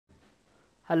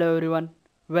Hello everyone,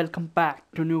 welcome back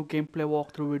to new gameplay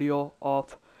walkthrough video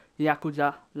of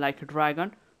Yakuza Like a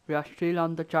Dragon. We are still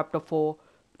on the chapter 4,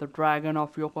 the Dragon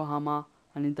of Yokohama,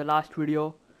 and in the last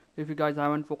video, if you guys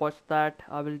haven't watched that,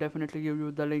 I will definitely give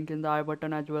you the link in the I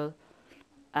button as well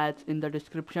as in the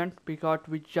description, because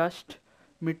we just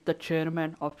meet the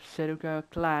chairman of Sega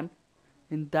Clan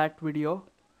in that video,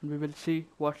 and we will see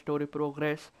what story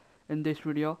progress in this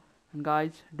video. And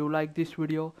guys, do like this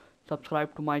video,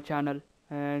 subscribe to my channel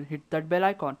and hit that bell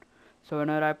icon, so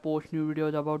whenever I post new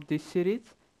videos about this series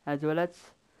as well as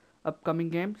upcoming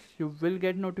games, you will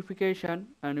get notification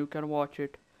and you can watch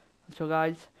it. So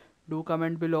guys, do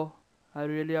comment below, I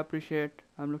really appreciate.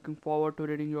 I'm looking forward to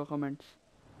reading your comments.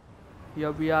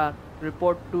 Here we are,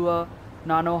 report to a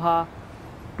Nanoha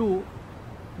to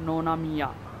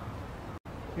Nonamiya.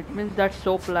 It means that's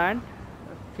so planned.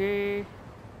 Okay,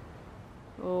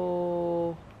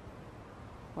 oh,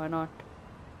 why not?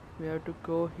 We have to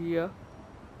go here.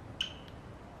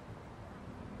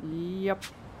 Yep.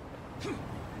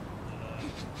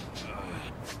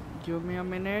 Give me a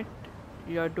minute.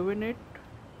 You are doing it.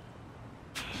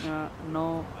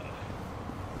 No.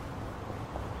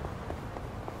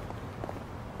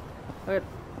 Okay.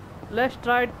 Let's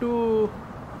try to.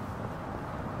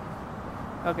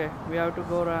 Okay, we have to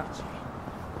go around.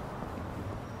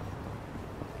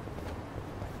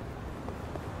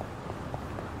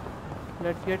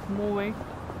 Let's get moving.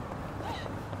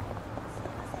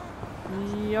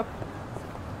 Yep.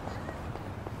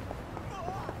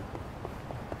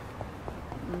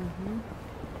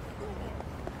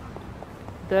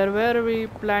 There where we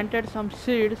planted some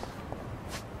seeds.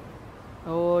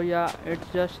 Oh yeah, it's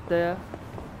just there.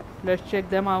 Let's check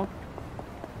them out.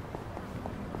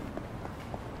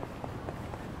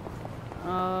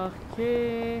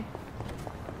 Okay.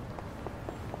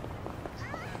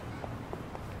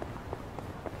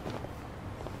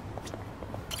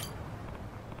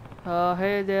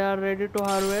 Hey, they are ready to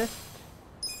harvest.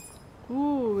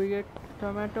 Ooh, we get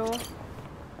tomato.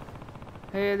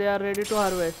 Hey, they are ready to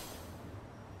harvest.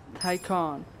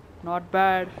 Tycoon. Not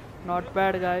bad,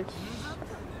 guys.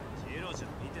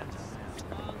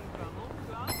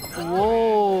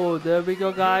 Whoa, there we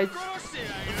go, guys.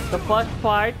 The first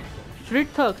fight, street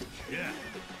thugs. Yeah,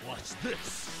 watch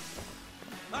this.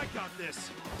 I got this.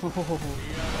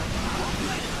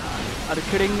 Are you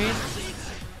kidding me?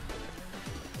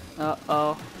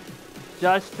 Uh-oh.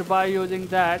 Just by using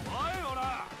that.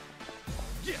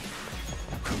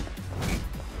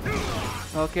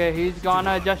 Okay, he's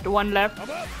gonna just one left.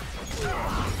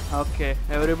 Okay,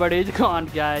 everybody is gone,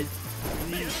 guys.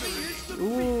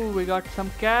 Ooh, we got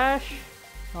some cash.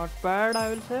 Not bad, I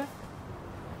will say.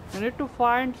 We need to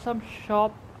find some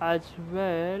shop as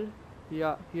well.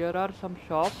 Yeah, here are some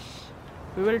shops.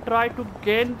 We will try to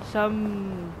gain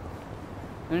some.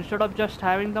 Instead of just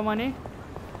having the money,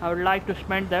 I would like to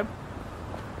spend them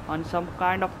on some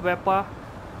kind of weapon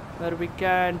where we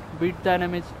can beat the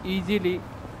enemies easily,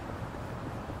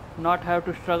 not have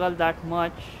to struggle that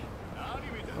much.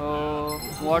 Oh,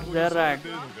 what's their rank?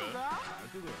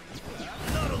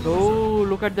 Oh,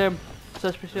 look at them,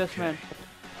 suspicious man.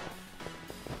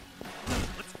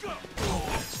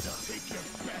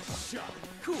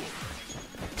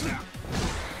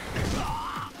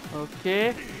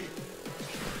 Okay.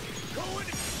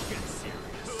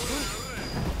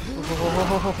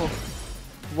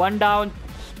 One down,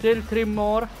 still 3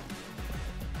 more.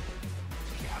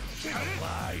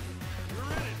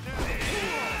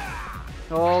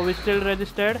 Oh, we still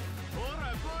registered.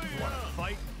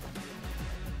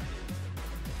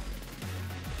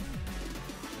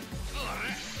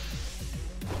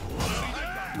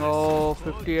 Oh,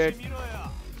 58.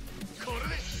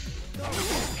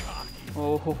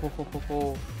 Oh, ho, ho, ho, ho,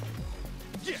 ho.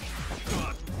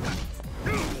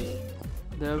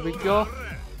 There we go.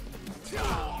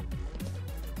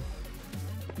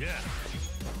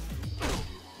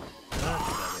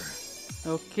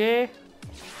 Okay.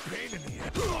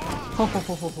 Ho, ho,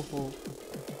 ho, ho, ho, ho.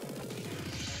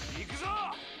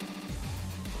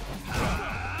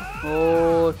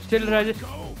 Oh, still register.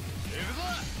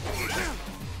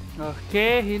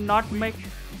 Okay, he not make.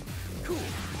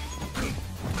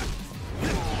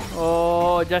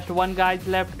 Oh, just one guy's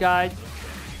left, guys.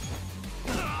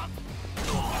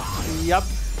 Yup,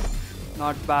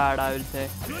 not bad, I will say.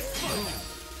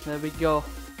 There we go.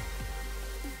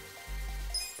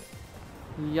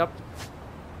 Yup.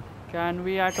 Can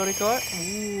we auto recover?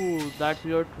 Ooh, that's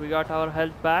good. We got our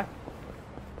health back.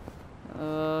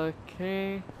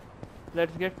 Okay,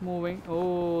 let's get moving.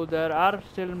 Oh, there are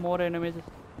still more enemies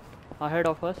ahead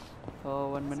of us. Oh,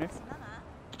 1 minute.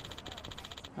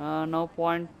 No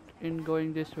point in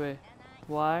going this way.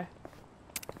 Why?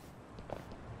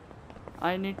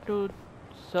 I need to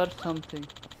search something.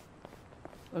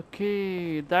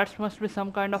 Okay, that must be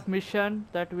some kind of mission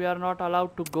that we are not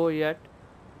allowed to go yet,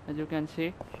 as you can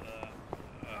see.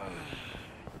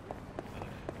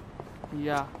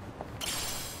 Yeah.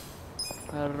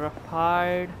 A rough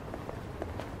hide.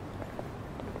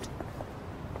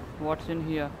 What's in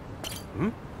here?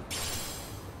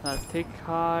 A thick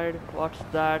hide. What's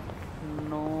that?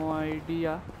 No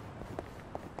idea.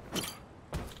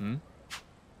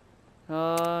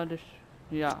 This,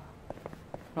 yeah.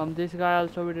 From this guy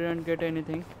also we didn't get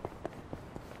anything.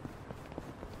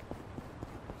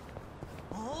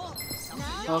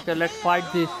 Okay, let's fight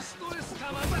this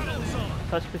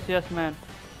suspicious man.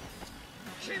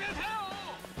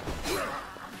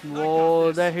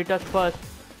 Whoa, they hit us first.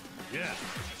 Yeah.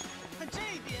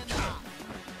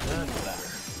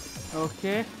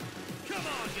 Okay. Come on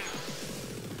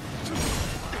now.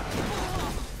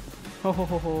 Ho ho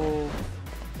ho ho.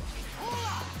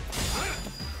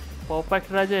 Perfect,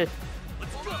 Rajesh.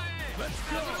 Let's go. Let's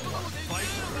go.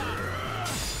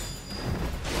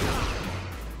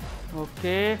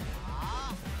 Okay.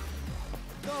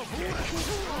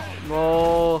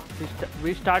 Whoa,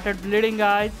 we started bleeding,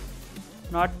 guys.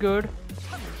 Not good.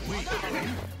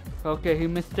 Okay, he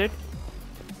missed it.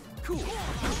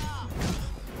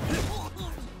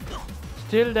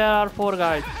 Still there are 4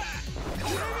 guys.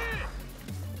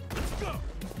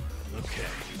 Okay.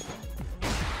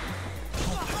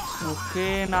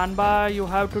 Okay, Nanba, you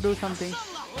have to do something.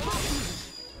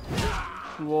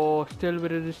 Whoa, still we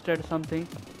resisted something.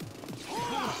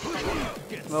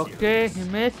 Okay, he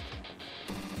missed.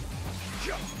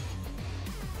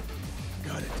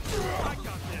 Got it. I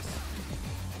got this.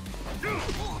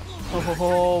 Oh ho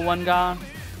ho, 1 gun.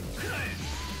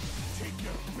 Take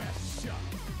your best shot.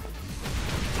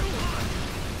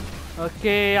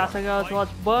 Okay, Asaga was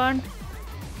burned.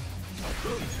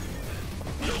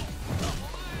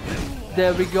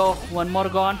 There we go, 1 more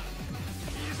gone.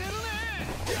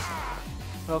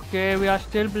 Okay, we are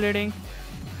still bleeding.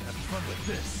 Have fun with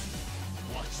this.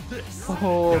 Watch this.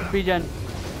 Oh, pigeon.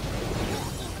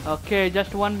 Okay,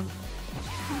 just 1.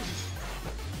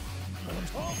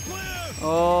 All clear.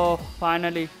 Oh,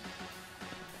 finally.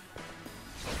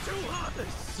 Too hot.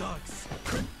 This sucks.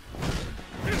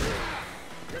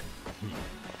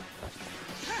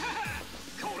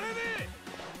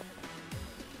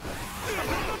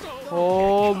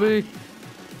 Oh, we.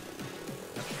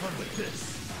 Have fun with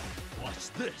this. Watch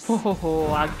this.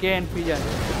 Oh, again pigeon.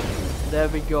 There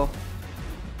we go.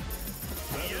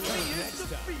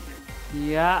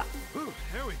 Yeah, Ooh,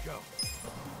 there we go.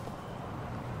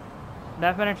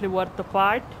 definitely worth the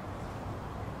fight.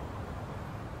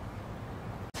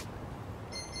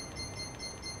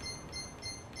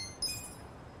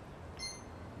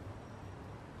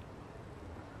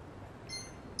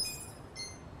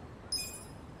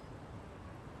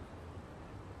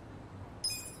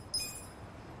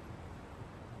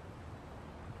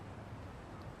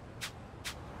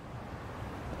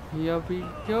 Here we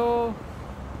go.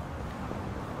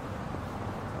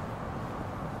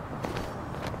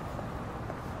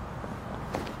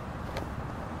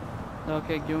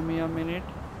 Okay, give me a minute.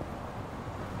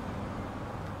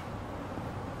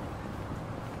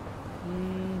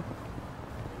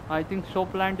 I think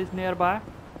soap plant is nearby.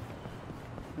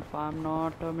 If I'm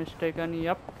not mistaken,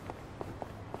 yep.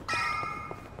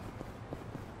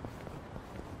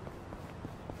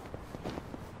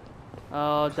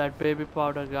 Oh, that baby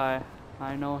powder guy.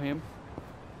 I know him.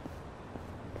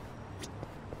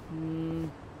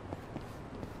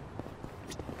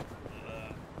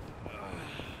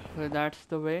 So that's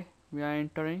the way we are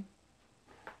entering.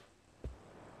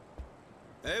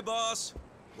 Hey, boss.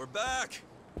 We're back.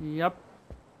 Yep.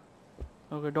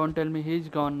 Okay, don't tell me he's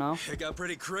gone now. It got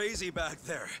pretty crazy back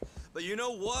there. But you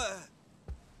know what?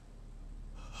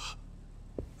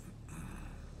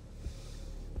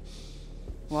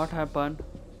 What happened?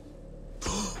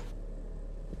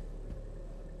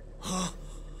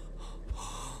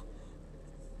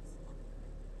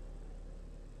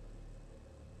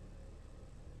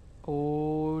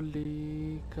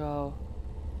 Holy cow.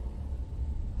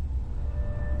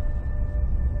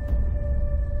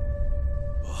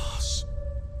 Boss.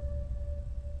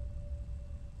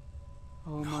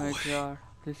 Oh my god.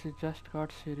 This is just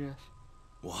got serious.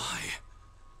 Why?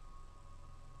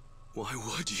 Why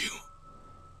would you?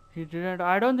 He didn't.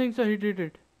 I don't think so. He did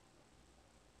it.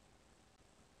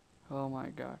 Oh my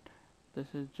god. This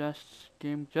is just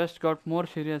game just got more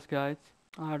serious, guys.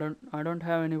 I don't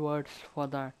have any words for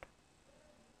that.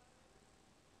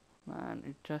 Man,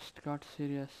 it just got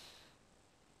serious.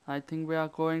 I think we are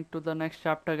going to the next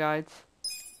chapter, guys.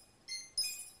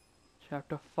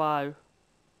 Chapter 5.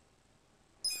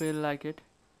 Feel like it.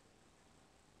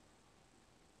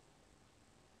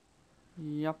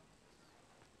 Yep.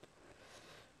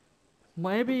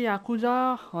 Maybe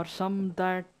Yakuza or some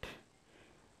that,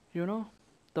 you know,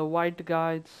 the white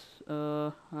guys.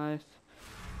 Whoa,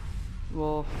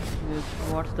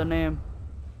 what's the name?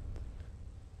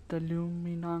 The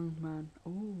Liumang Man.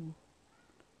 Ooh.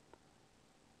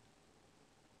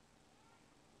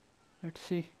 Let's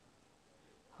see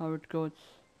how it goes.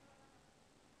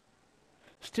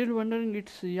 Still wondering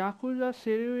it's Yakuza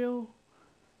Kiryu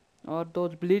or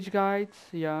those bleach guys.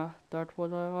 Yeah, that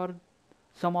was or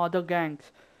some other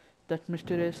gangs that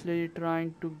mysteriously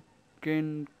trying to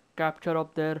gain capture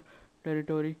of their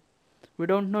territory. We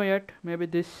don't know yet. Maybe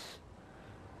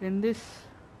in this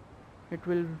we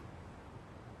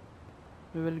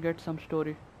will get some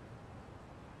story.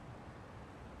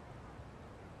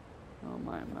 Oh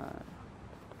my man.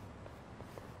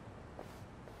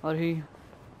 Or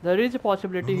there is a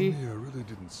possibility Mamma really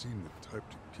didn't seem the type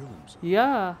to kill himself.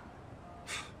 Yeah.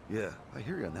 Yeah, I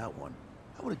hear you on that one.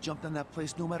 I would have jumped on that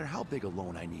place no matter how big a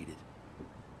loan I needed.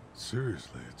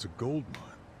 Seriously, it's a gold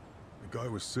mine. The guy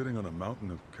was sitting on a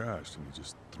mountain of cash and he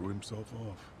just threw himself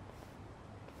off.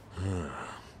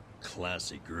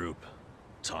 Classy group.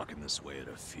 Talking this way at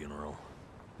a funeral.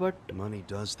 But Money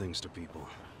does things to people.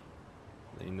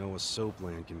 They know a soap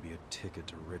land can be a ticket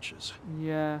to riches.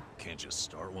 yeah. Can't just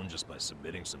start one just by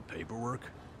submitting some paperwork?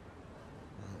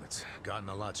 Well, it's gotten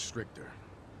a lot stricter.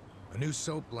 A new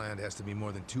soap land has to be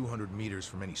more than 200 meters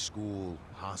from any school,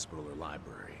 hospital, or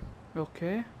library.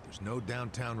 Okay. There's no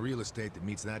downtown real estate that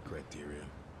meets that criteria.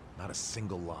 Not a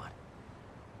single lot.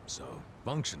 So,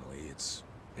 functionally, it's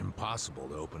impossible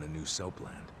to open a new soap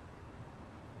land.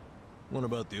 What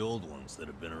about the old ones that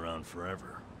have been around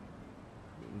forever?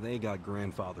 They got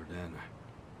grandfathered in.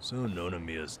 So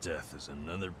Nonomiya's death is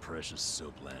another precious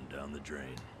soap land down the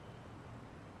drain.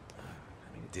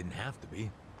 I mean, it didn't have to be.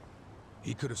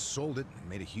 He could have sold it and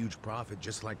made a huge profit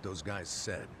just like those guys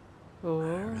said. Oh.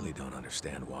 I really don't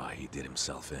understand why he did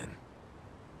himself in.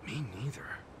 Me neither.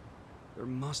 There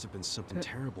must have been something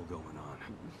terrible going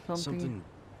on. Something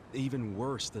even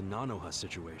worse than Nanoha's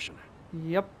situation.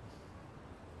 Yep.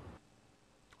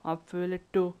 I feel it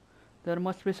too. There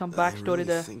must be some I backstory really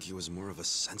there. think he was more of a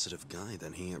sensitive guy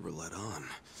than he ever let on.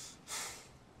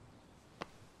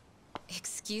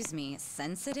 Excuse me,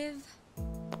 sensitive?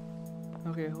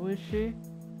 Okay, who is she?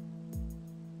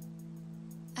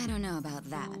 I don't know about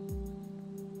that.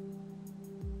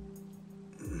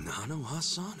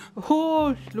 Nanoha-san?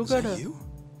 Oh, look Was at that her. you?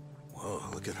 Whoa,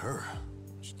 look at her.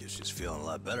 Guess she's feeling a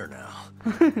lot better now.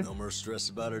 No more stress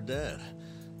about her dad.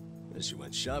 And she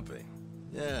went shopping.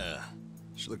 Yeah,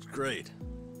 she looks great.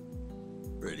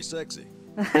 Pretty sexy.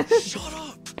 Shut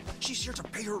up! She's here to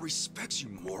pay her respects, you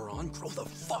moron. Grow the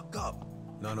fuck up.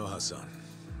 Nanoha-san,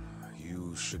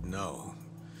 you should know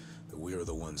that we are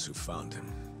the ones who found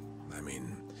him. I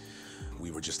mean,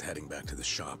 we were just heading back to the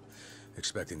shop,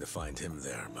 expecting to find him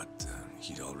there, but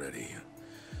he'd already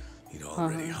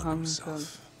hung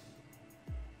himself.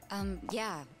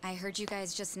 Yeah, I heard you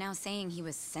guys just now saying he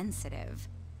was sensitive.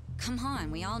 Come on,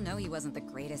 we all know he wasn't the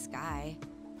greatest guy.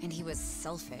 And he was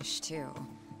selfish, too.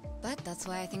 But that's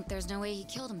why I think there's no way he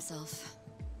killed himself.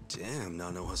 Damn,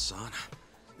 Nanoha-san.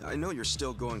 I know you're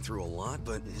still going through a lot,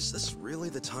 but is this really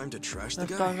the time to trash the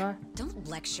That's guy? guy. Don't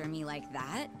lecture me like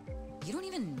that. You don't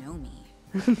even know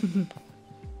me.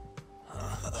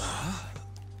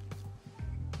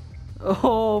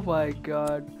 Oh my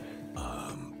god.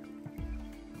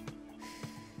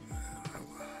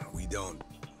 We don't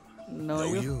No, know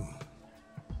you. you.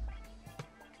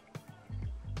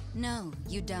 No,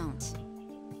 you don't.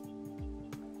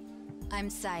 I'm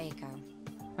Saeko.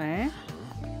 Eh?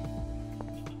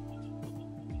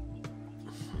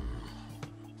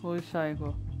 Who is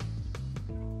Saeko?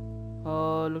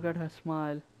 Oh, look at her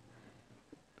smile.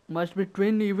 Must be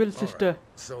twin evil sister. Alright,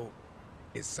 so,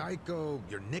 is Saeko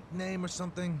your nickname or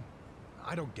something?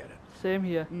 I don't get it. Same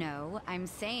here. No, I'm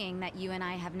saying that you and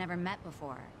I have never met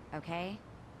before, okay?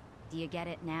 Do you get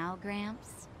it now,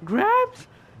 Gramps? Gramps?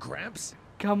 Gramps?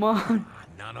 Come on.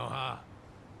 Nanoha.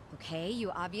 Okay,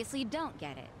 you obviously don't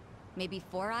get it. Maybe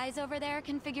Four Eyes over there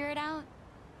can figure it out?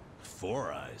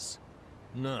 Four Eyes?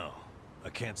 No, I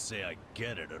can't say I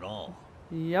get it at all.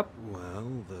 Yep.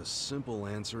 Well, the simple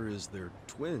answer is they're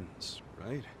twins,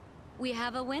 right? We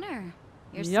have a winner.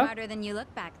 You're Yep. smarter than you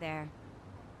look back there.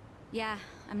 Yeah,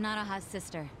 I'm Nanoha's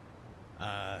sister.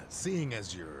 Seeing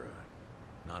as you're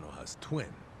Nanoha's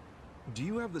twin, Do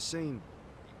you have the same,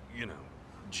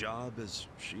 job as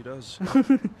she does?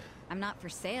 I'm not for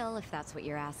sale, if that's what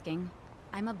you're asking.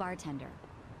 I'm a bartender.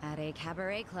 At a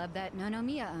cabaret club that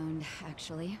Nonomiya owned,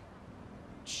 actually.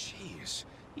 Jeez,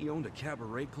 he owned a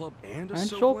cabaret club and a And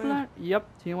soap soap land? land? Yep,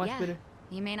 he must Yeah, be.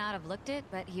 you may not have looked it,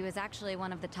 but he was actually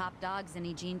one of the top dogs in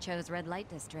Ijincho's red light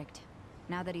district.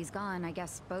 Now that he's gone, I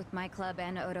guess both my club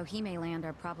and Otohime land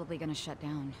are probably gonna shut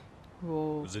down.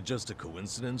 Whoa. Was it just a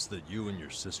coincidence that you and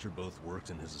your sister both worked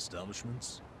in his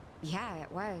establishments? Yeah,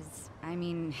 it was. I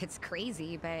mean, it's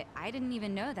crazy, but I didn't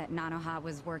even know that Nanoha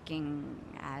was working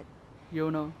at, You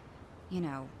know. you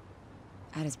know,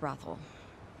 at his brothel.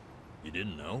 You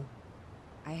didn't know?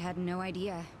 I had no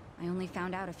idea. I only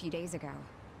found out a few days ago.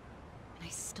 And I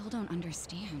still don't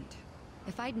understand.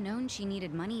 If I'd known she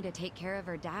needed money to take care of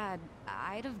her dad,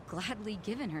 I'd have gladly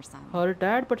given her some. Her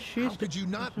dad, but she's. How could you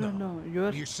not No, know? no,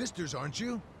 you're. Your sisters, aren't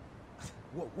you?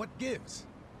 What gives?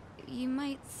 You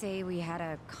might say we had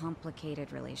a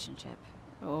complicated relationship.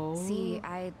 Oh. See,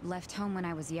 I left home when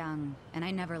I was young, and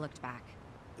I never looked back.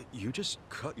 You just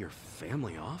cut your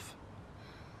family off?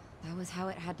 That was how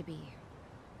it had to be.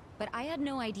 But I had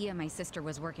no idea my sister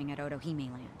was working at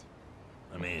Otohime land.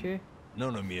 I mean, Okay.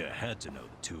 Nonomiya had to know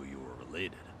the two of you were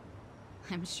related.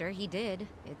 I'm sure he did.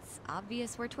 It's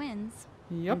obvious we're twins.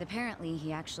 Yep. And apparently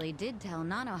he actually did tell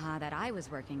Nanoha that I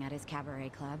was working at his cabaret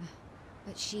club.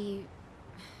 But she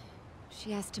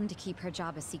asked him to keep her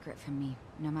job a secret from me,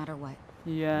 no matter what.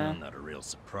 Yeah. Well, not a real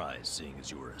surprise, seeing as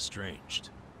you were estranged.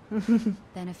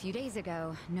 Then a few days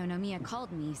ago, Nonomiya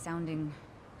called me, sounding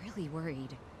really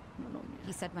worried.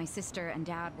 He said my sister and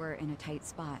dad were in a tight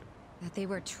spot, that they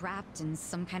were trapped in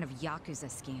some kind of YAKUZA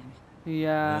scam.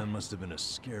 Yeah. That must have been a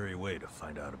scary way to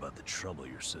find out about the trouble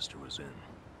your sister was in.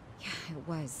 Yeah, it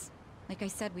was. Like I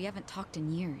said, we haven't talked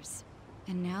in years.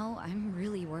 And now I'm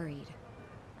really worried.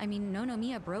 I mean,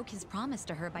 Nonomiya broke his promise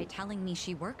to her by telling me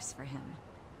she works for him.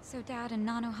 So Dad and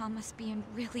Nanoha must be in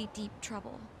really deep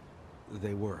trouble.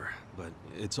 They were, but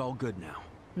it's all good now.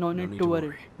 No need to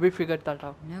worry. We figured that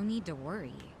out. No need to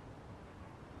worry.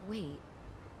 Wait,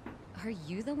 are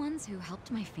you the ones who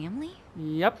helped my family?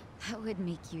 Yep. That would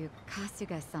make you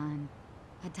Kasuga-san,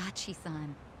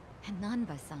 Adachi-san, and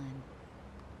Nanba-san.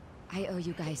 I owe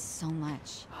you guys so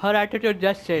much. Her attitude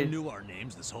just You says. knew our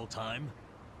names this whole time?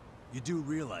 You do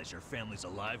realize your family's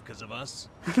alive because of us?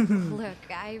 Look,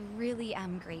 I really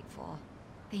am grateful.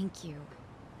 Thank you.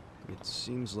 It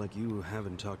seems like you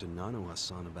haven't talked to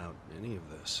Nanoha-san about any of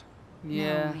this.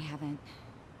 Yeah. No, I haven't.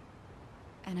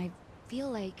 And I feel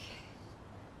like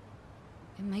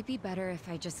it might be better if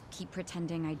I just keep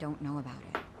pretending I don't know about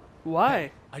it.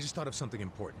 Why? I just thought of something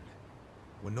important.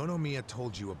 When Nonomiya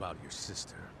told you about your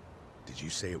sister, did you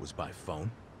say it was by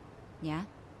phone? Yeah?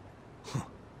 Well,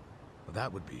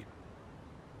 that would be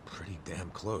pretty damn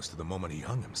close to the moment he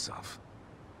hung himself.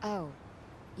 Oh,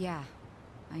 yeah.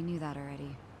 I knew that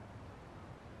already.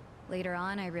 Later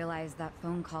on, I realized that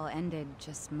phone call ended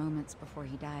just moments before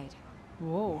he died.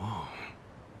 Whoa.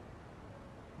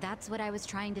 That's what I was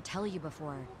trying to tell you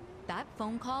before. That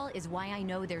phone call is why I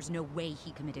know there's no way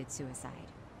he committed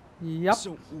suicide. Yep.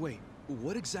 So, wait,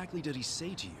 what exactly did he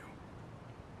say to you?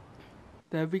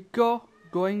 There we go.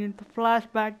 Going into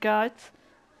flashback, guys.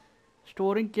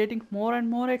 Story getting more and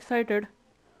more excited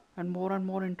and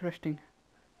more interesting.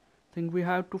 Think we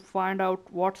have to find out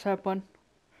what's happened.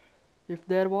 If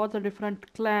there was a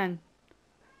different clan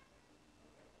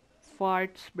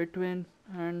fights between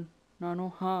and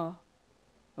Nanoha.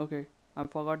 Okay, I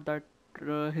forgot that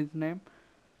his name.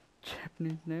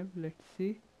 Japanese name. Let's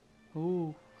see.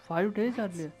 Oh, 5 days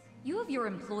earlier. You have your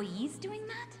employees doing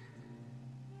that?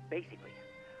 Basically,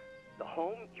 the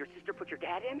home your sister put your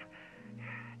dad in,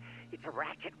 it's a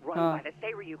racket run by the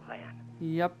Seiryu clan.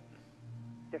 Yep.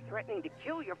 They're threatening to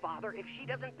kill your father if she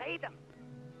doesn't pay them.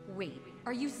 Wait,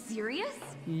 are you serious?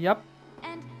 Yep.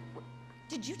 And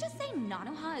did you just say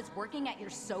Nanoha is working at your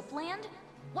soap land?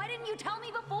 Why didn't you tell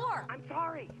me before? I'm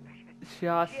sorry. She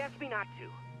asked. She asked me not to.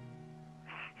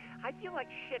 I feel like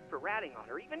shit for ratting on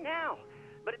her even now.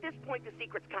 But at this point, the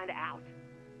secret's kinda out.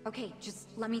 Okay, just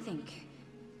let me think.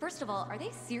 First of all, are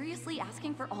they seriously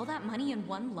asking for all that money in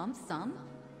one lump sum?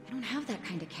 I don't have that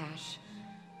kind of cash.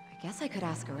 I guess I could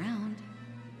ask around.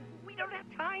 We don't have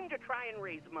time to try and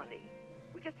raise money.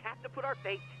 We just have to put our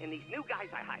faith in these new guys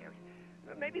I hired.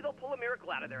 Maybe they'll pull a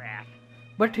miracle out of their ass.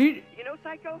 But he... You know,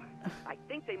 Psycho? I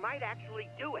think they might actually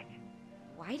do it.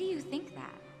 Why do you think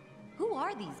that? Who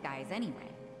are these guys anyway?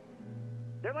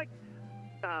 They're like,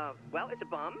 well, it's a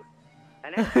bum,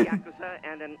 an ex-Yakuza,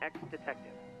 and an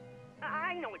ex-detective.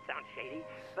 I know it sounds shady,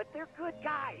 but they're good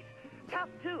guys. Tough,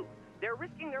 too. They're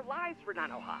risking their lives for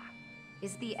Nanoha.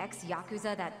 Is the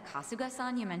ex-Yakuza that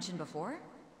Kasuga-san you mentioned before?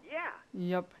 Yeah.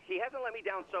 Yep. He hasn't let me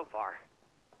down so far.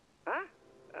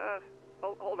 Huh?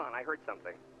 Hold on, I heard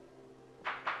something.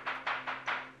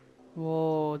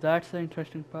 Whoa, that's the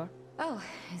interesting part. Oh,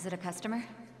 is it a customer?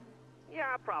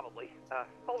 Yeah, probably.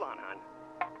 Hold on, hon.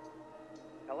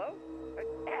 Hello?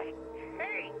 Hey,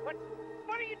 what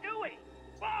are you doing?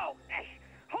 Whoa! Hey,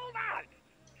 hold on!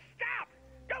 Stop!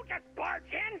 Don't just barge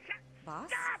in! Boss?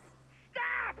 Stop!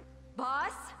 Stop!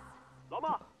 Boss?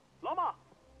 Loma! Loma!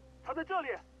 他在这里!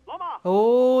 Loma!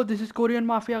 Oh, this is Korean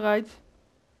Mafia, guys.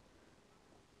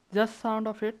 Just sound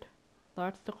of it.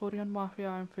 That's the Korean Mafia,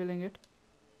 I'm feeling it.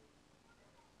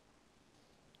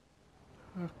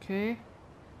 Okay.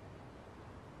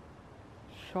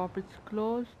 Shop is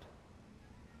closed.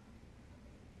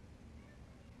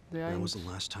 That was the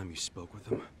last time you spoke with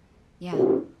him? Yeah.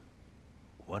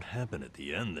 What happened at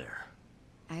the end there?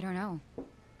 I don't know.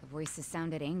 The voices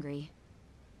sounded angry.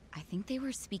 I think they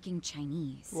were speaking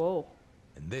Chinese. Whoa.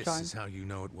 And this is how you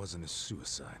know it wasn't a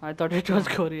suicide. I thought it was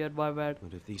Korean, my bad.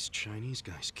 But if these Chinese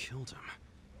guys killed him,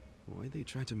 why'd they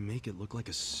try to make it look like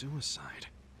a suicide?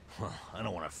 Well, I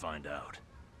don't want to find out.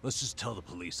 Let's just tell the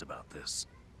police about this.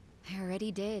 I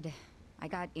already did. I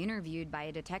got interviewed by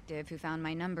a detective who found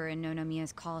my number in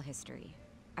Nonomiya's call history.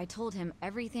 I told him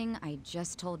everything I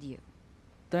just told you.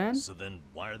 Then? So then,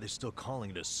 why are they still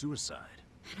calling it a suicide?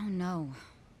 I don't know.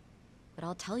 But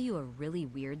I'll tell you a really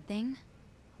weird thing.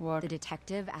 What? The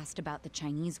detective asked about the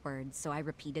Chinese words, so I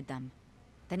repeated them.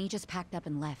 Then he just packed up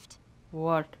and left.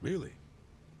 What? Really?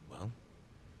 Well,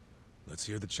 let's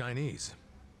hear the Chinese.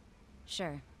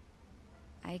 Sure.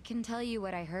 I can tell you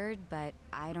what I heard, but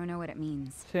I don't know what it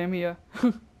means. Same here.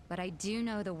 But I do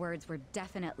know the words were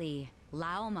definitely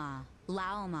Laoma,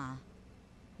 Laoma.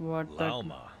 What?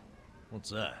 Laoma? What's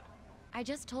that? I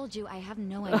just told you I have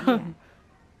no idea.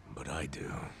 But I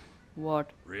do.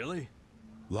 What? Really?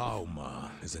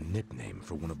 Laoma is a nickname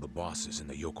for one of the bosses in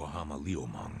the Yokohama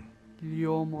Liumang.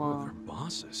 Liumang. They're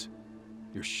bosses?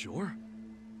 You're sure?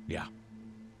 Yeah.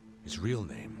 His real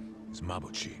name is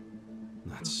Mabuchi.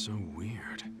 That's so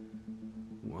weird.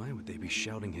 Why would they be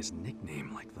shouting his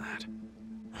nickname like that?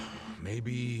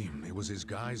 Maybe it was his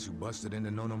guys who busted into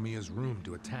Nonomiya's room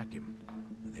to attack him.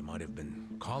 They might have been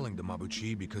calling to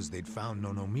Mabuchi because they'd found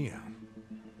Nonomiya.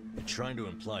 You're trying to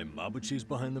imply Mabuchi's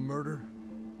behind the murder?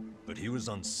 But he was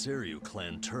on Kiryu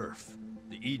clan turf.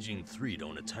 The Ijing Three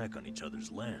don't attack on each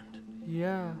other's land.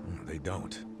 Yeah. They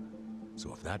don't.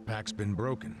 So if that pack's been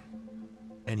broken,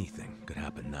 anything could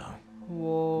happen now.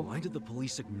 Whoa. Why did the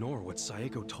police ignore what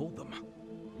Saeko told them?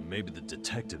 Maybe the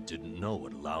detective didn't know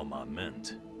what Laoma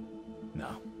meant.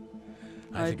 No.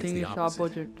 I think it's the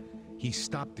opposite. He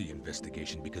stopped the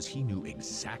investigation because he knew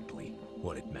exactly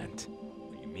what it meant.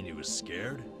 You mean he was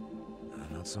scared?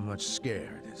 Not so much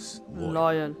scared as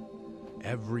loyal.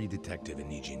 Every detective in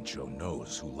Nijincho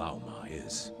knows who Laoma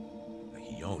is.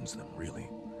 He owns them, really.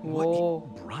 Whoa.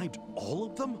 What, he bribed all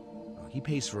of them? He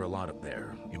pays for a lot of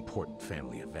their important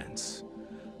family events.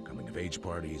 Coming-of-age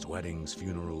parties, weddings,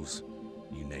 funerals,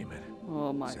 you name it.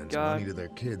 Oh my Sends god. money to their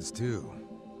kids, too.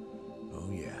 Oh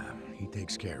yeah, he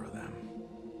takes care of them.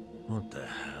 What the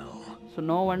hell? So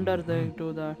no wonder they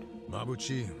do that.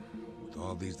 Mabuchi, with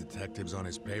all these detectives on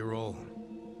his payroll,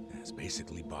 has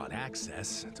basically bought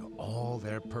access to all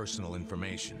their personal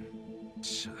information.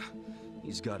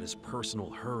 He's got his personal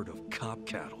herd of cop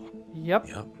cattle. Yep.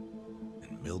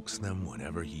 And milks them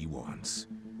whenever he wants.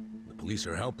 The police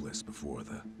are helpless before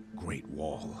the Great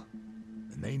Wall.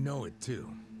 And they know it too.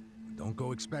 Don't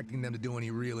go expecting them to do any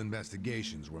real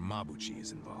investigations where Mabuchi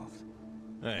is involved.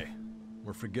 Hey,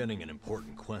 we're forgetting an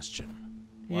important question.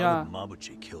 Why would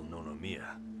Mabuchi kill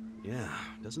Nonomiya? Yeah,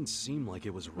 doesn't seem like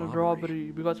it was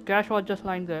robbery. Because cash was just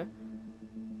lying there.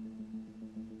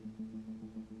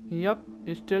 Yep,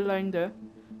 it's still lying there.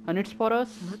 And it's for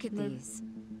us. Look at these.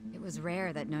 It was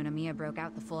rare that Nonomiya broke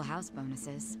out the full house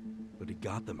bonuses. But he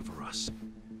got them for us.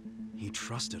 He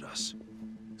trusted us.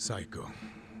 Saeko,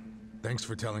 thanks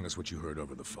for telling us what you heard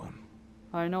over the phone.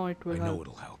 I know it will help. I know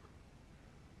it'll help.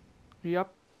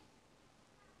 Yep.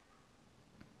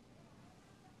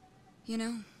 You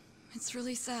know, it's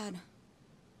really sad.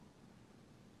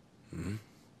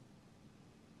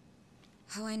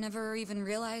 How I never even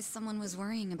realized someone was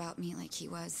worrying about me like he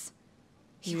was.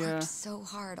 He worked so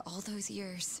hard all those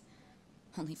years,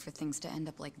 only for things to end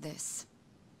up like this.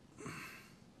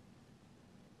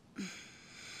 I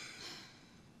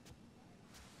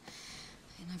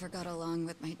never got along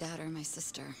with my dad or my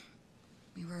sister.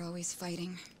 We were always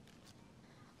fighting.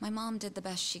 My mom did the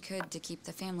best she could to keep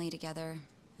the family together,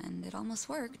 and it almost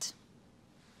worked.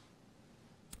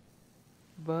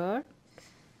 But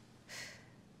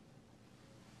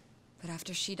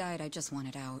after she died, I just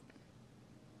wanted out.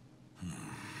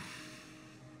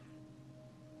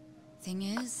 Thing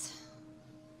is,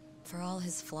 For all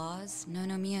his flaws,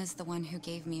 Nonomiya is the one who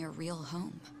gave me a real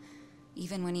home.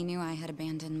 Even when he knew I had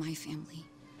abandoned my family.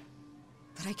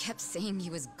 But I kept saying he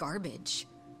was garbage.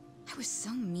 I was so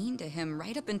mean to him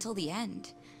right up until the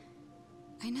end.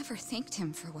 I never thanked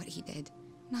him for what he did.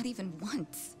 Not even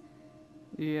once.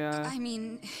 Yeah. I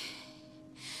mean...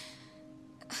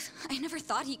 I never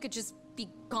thought he could just be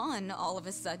gone all of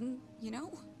a sudden, you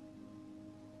know?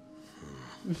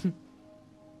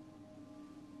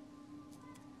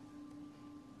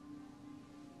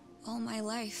 All my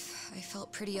life, I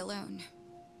felt pretty alone.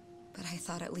 But I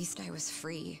thought at least I was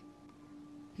free.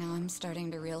 Now I'm starting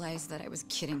to realize that I was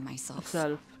kidding myself.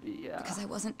 Yeah. Because I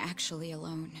wasn't actually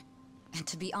alone. And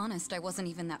to be honest, I wasn't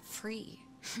even that free.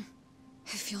 It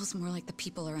feels more like the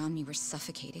people around me were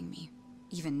suffocating me.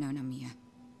 Even Nonomiya.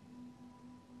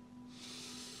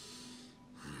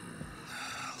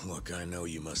 Look, I know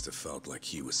you must have felt like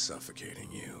he was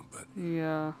suffocating you, but...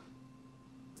 Yeah.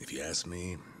 If you ask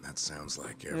me, that sounds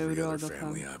like every other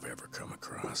family I've ever come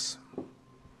across.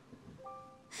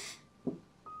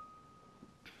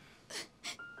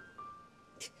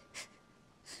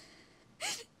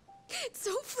 It's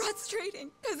so frustrating,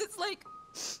 because it's like...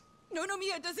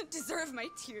 Nonomiya doesn't deserve my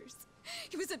tears.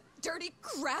 He was a dirty,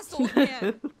 crass old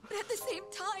man. But at the same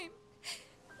time,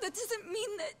 that doesn't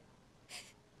mean that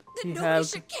nobody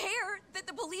should care, that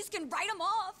the police can write him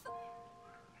off.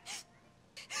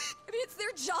 I mean, it's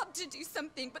their job to do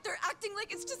something, but they're acting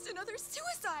like it's just another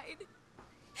suicide.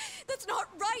 That's not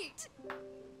right.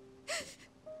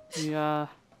 Yeah.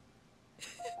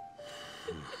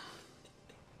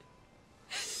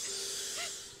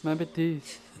 Maybe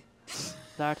this.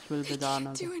 That will be the I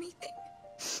can't do anything.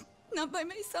 Not by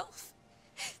myself.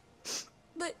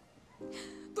 But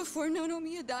before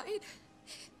Nonomiya died,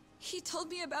 he told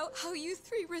me about how you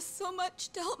three risked so much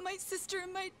to help my sister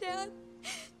and my dad.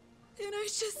 And I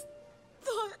just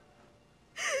thought...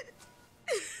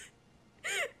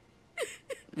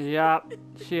 Yeah,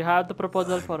 she had the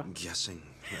proposal for her. I'm guessing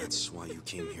that's why you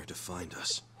came here to find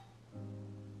us.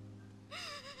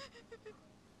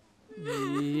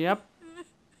 Yep.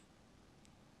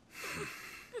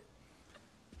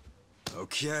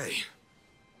 Okay.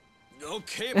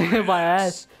 Okay, my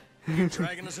ass. You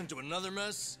dragging us into another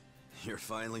mess? You're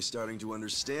finally starting to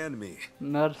understand me.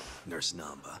 Nurse. Nurse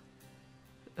Namba.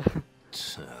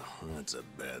 Oh, that's a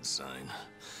bad sign.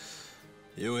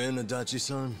 You in,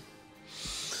 Adachi-san?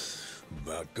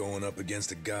 About going up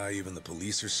against a guy even the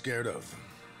police are scared of.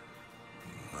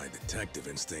 My detective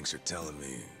instincts are telling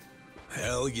me,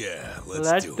 hell yeah,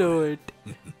 let's do it.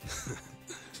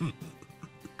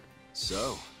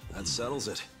 So, that settles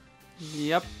it.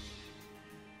 Yep.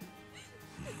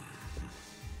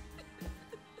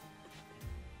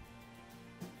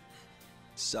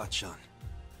 Sachan.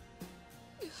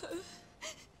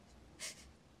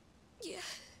 Yeah.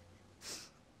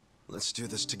 Let's do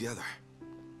this together.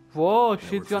 Whoa, That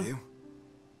she's work for gone. you?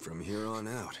 From here on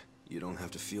out, you don't have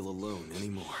to feel alone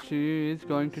anymore. She is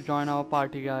going to join our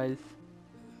party, guys.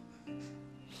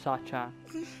 Sachan.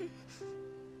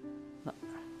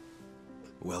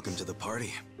 Welcome to the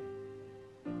party.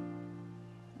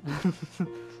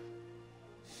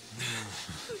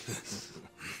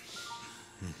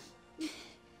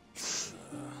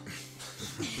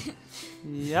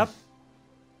 Yep.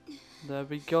 There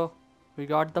we go. We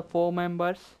got the 4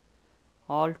 members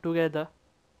all together.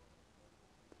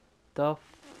 The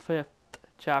 5th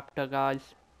chapter, guys.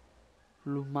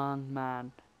 Liumang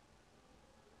Man.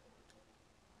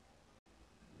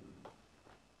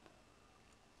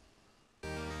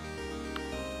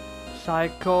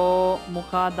 Psycho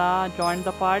Mukada joined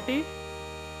the party.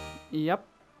 Yep.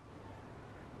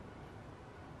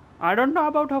 I don't know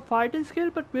about her fighting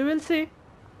skill, but we will see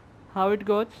how it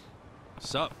goes.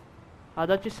 Sup?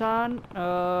 Adachi-san,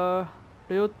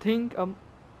 do you think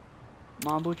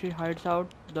Mabuchi hides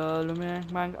out? The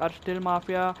Liumang Man are still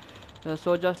mafia,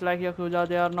 so just like Yakuza,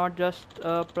 they are not just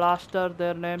plaster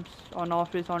their names on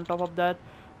office. On top of that,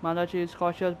 Madachi is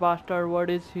cautious bastard. What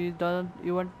is he doesn't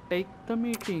even take the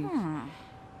meetings.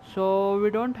 So we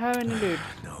don't have any leads.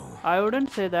 No. I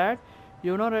wouldn't say that.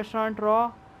 You know Restaurant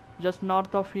Raw, just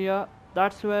north of here.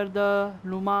 That's where the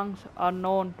Liumangs are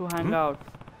known to hang out.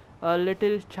 A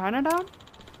little Chinatown?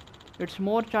 It's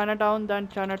more Chinatown than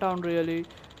Chinatown really.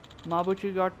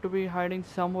 Mabuchi got to be hiding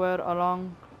somewhere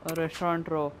along a Restaurant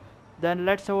Row. Then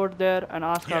let's over there and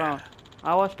ask around.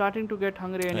 I was starting to get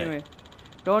hungry anyway.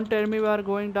 Don't tell me we are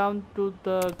going down to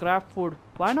the grab food.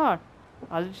 Why not?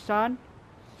 Aziz-san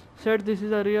said this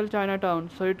is a real Chinatown,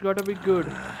 so it gotta be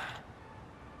good.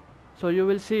 So you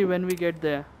will see when we get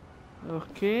there.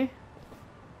 Okay.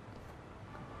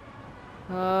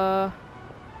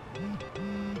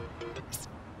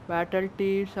 Battle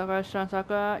T.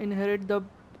 Saka inherit the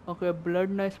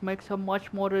bloodness makes her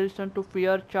much more resistant to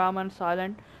fear, charm, and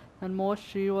silent than most.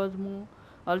 She was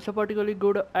also particularly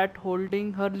good at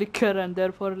holding her liquor and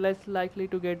therefore less likely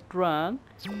to get drunk.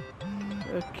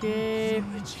 Okay.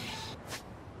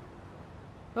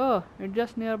 Oh, it's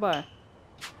just nearby.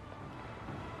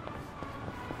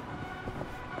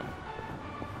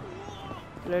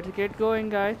 Let's get going,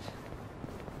 guys.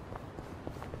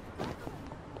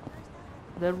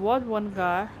 There was one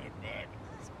guy.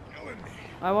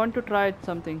 I want to try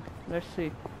something. Let's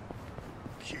see.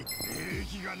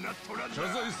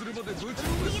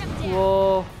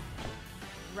 Whoa.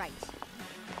 Right.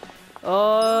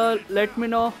 Let me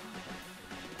know.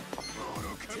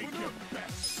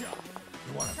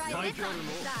 Try this on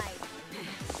the side.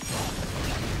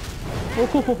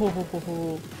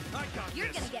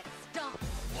 You're gonna get stomped.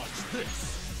 Watch this.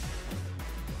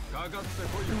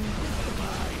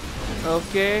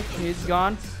 Okay, he's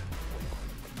gone.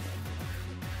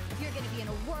 You're gonna be in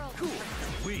a world.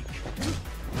 Weak.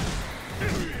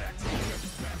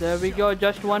 There we go,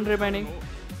 just one remaining.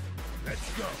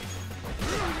 Let's go.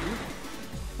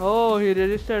 Oh, he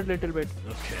resisted a little bit.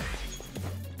 Okay.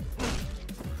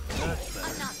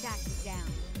 I'm not backing down.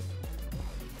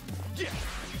 Yeah.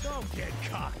 Don't get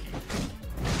cocky.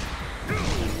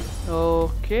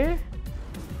 Okay.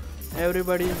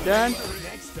 Everybody's done.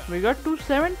 We got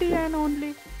 270 and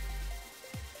only.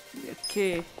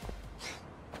 Okay.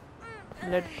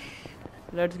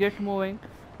 Let's get moving.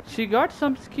 She got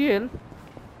some skill.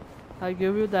 I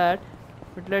give you that.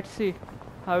 But let's see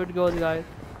how it goes, guys.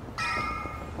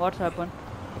 What's happened?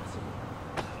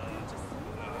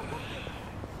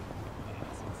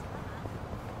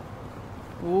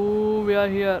 Ooh, we are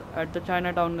here at the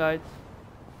Chinatown, guys.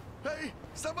 Hey,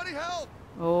 somebody help!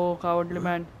 Oh, cowardly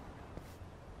man.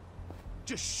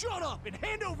 Just shut up and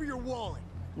hand over your wallet.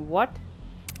 What?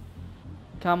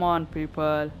 Come on,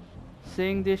 people.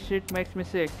 Seeing this shit makes me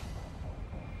sick.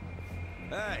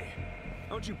 Hey,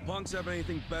 don't you punks have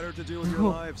anything better to do with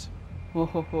your lives? Ho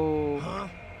ho ho. Huh?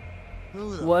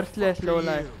 Who the Worthless fuck are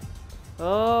lowlife. you?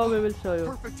 Oh, we will show you.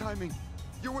 Perfect timing.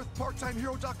 You're with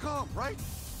parttimehero.com, right?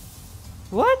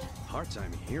 What?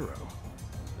 Part-time hero?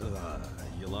 You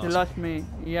lost. You lost me.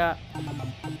 Yeah.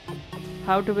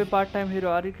 How to be part-time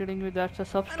hero? Are you kidding me? That's a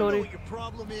sub I don't know story. what your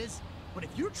problem is, but if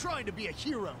you're trying to be a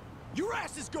hero, your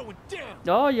ass is going down.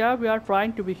 Oh yeah, we are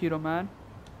trying to be hero, man.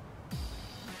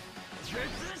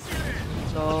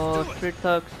 So street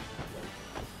thugs.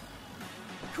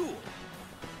 Cool.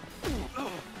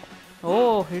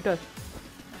 Oh, hit us.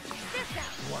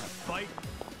 Wanna fight?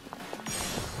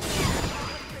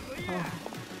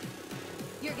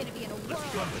 You're gonna be in a Let's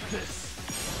world. run with this.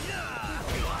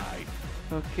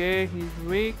 Okay, he's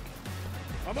weak.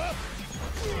 I'm up.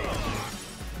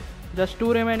 Just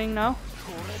 2 remaining now.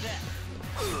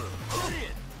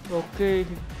 Okay,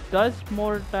 he does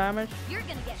more damage. You're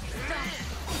gonna get stomped.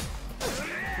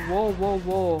 Whoa, whoa,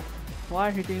 whoa.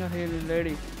 Why hitting a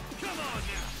lady?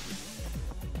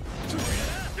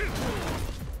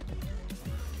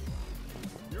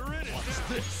 You're in it. Watch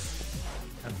this.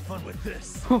 Have fun with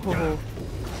this.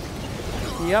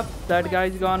 Yep, that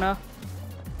guy's gonna.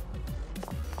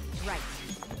 Right.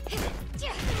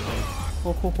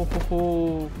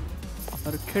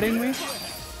 Are you kidding me?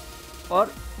 Or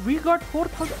we got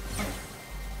 4,000.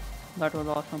 That was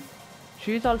awesome.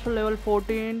 She's also level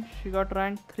 14. She got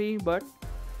rank 3, but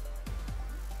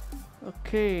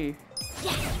okay.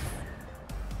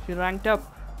 She ranked up.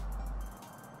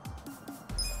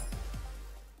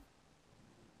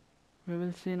 We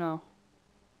will see now.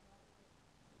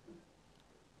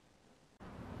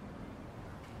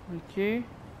 Okay,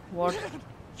 what?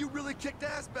 You really kicked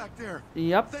ass back there.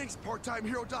 Yep. Thanks,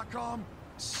 parttimehero.com.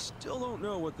 Still don't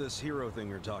know what this hero thing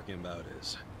you're talking about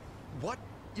is. What?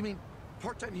 You mean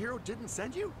Part-Time Hero didn't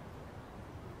send you?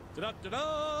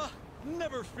 Da-da-da-da!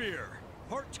 Never fear.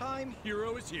 Part-time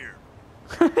hero is here.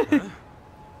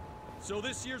 So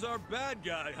this year's our bad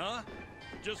guy, huh?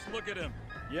 Just look at him.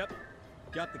 Yep.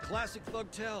 Got the classic thug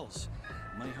tells.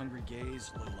 Money-hungry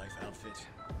gaze, low-life outfit.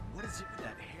 What is it with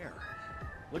that hair?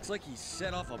 Looks like he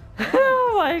set off a bomb.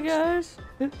 Oh my gosh.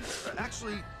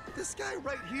 Actually, this guy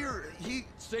right here, he...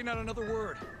 Say not another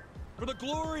word. For the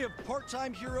glory of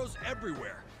part-time heroes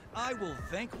everywhere, I will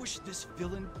vanquish this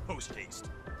villain post-haste.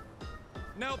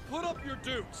 Now put up your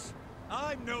dukes.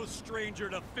 I'm no stranger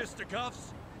to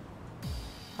fisticuffs.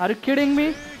 Are you kidding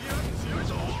me?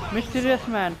 Mysterious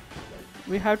man.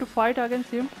 We have to fight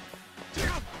against him.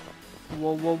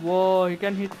 Whoa, whoa, whoa. He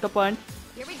can hit the punch.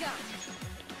 Here we go.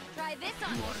 Try this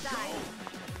on the side.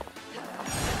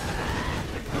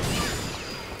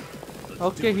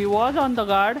 Okay, he was on the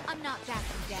guard. I'm not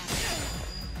backing down.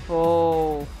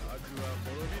 Oh.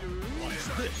 Watch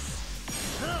this.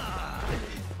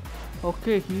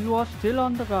 Okay, he was still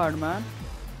on the guard, man.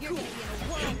 You're gonna be in a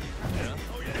whirl. Yeah.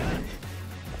 Oh yeah.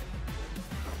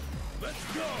 Let's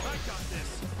go. I got this.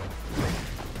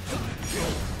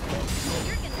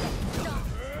 You're gonna get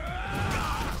stomped.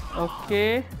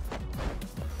 Okay.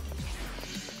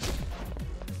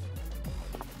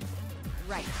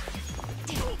 Right.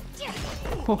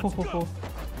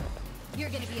 You're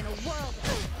gonna be in a whirl.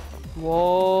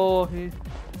 Whoa, he.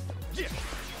 Yeah.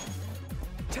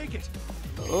 Take it.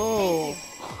 Oh.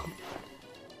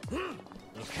 Okay.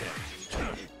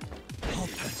 All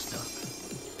patched up.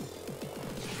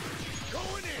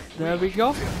 Going in. There we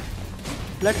go.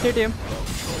 Let's hit him.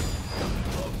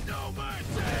 No mercy.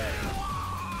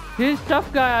 He's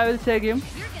tough guy, I will say him.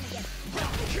 You're gonna get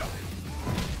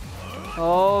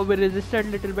Oh, we resisted a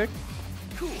little bit.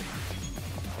 Cool.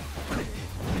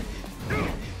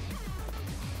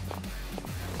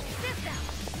 sit down.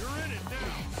 You're in it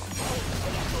now.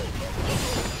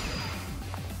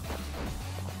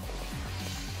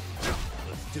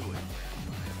 Let's do it.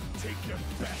 Take your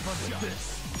best shot. This.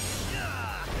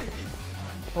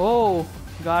 Oh,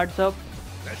 guards up.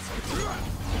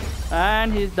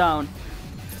 And he's down.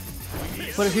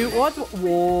 But he was.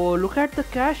 Whoa, look at the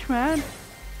cash, man.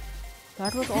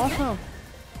 That was awesome.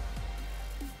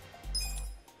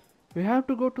 We have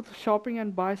to go to the shopping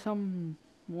and buy some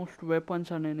most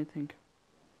weapons and anything.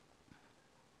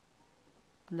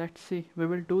 Let's see, we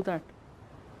will do that.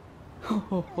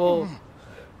 Oh,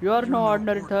 you are no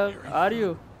ordinary thug, are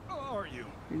you? Are you?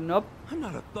 Nope. I'm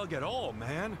not a thug at all,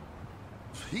 man.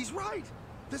 He's right.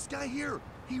 This guy here,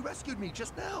 he rescued me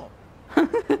just now.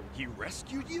 He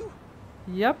rescued you?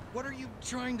 Yep. What are you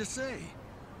trying to say?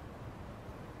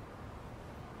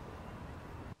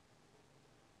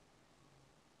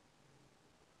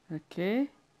 Okay.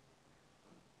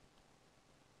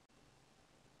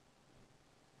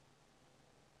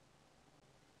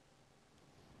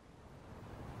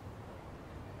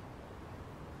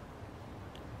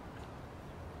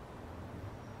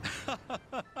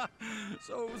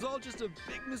 So it was all just a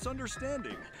big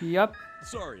misunderstanding. Yep.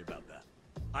 Sorry about that.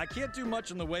 I can't do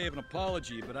much in the way of an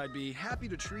apology, but I'd be happy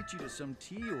to treat you to some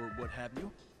tea or what have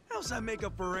you. How's that make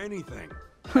up for anything?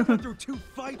 I went through 2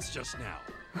 fights just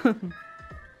now.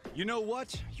 You know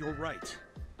what? You're right.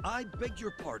 I beg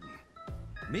your pardon.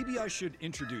 Maybe I should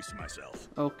introduce myself.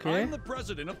 Okay. I'm the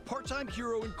president of Part-Time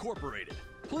Hero Incorporated.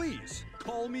 Please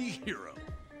call me Hero.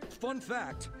 Fun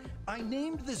fact, I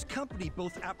named this company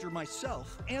both after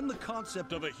myself and the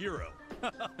concept of a hero.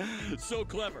 So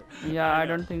clever. Yeah, I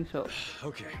don't think so.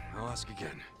 Okay, I'll ask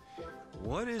again.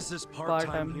 What is this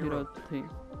Part-time hero thing.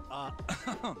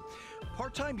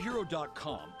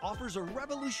 PartTimeHero.com offers a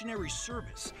revolutionary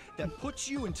service that puts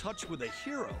you in touch with a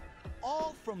hero,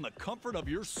 all from the comfort of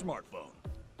your smartphone.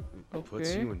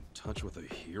 Puts you in touch with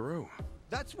a hero?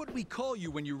 That's what we call you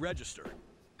when you register.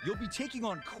 You'll be taking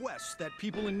on quests that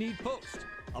people in need post.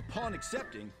 Upon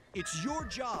accepting, it's your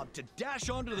job to dash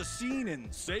onto the scene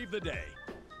and save the day.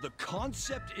 The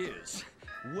concept is,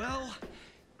 well,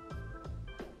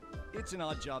 it's an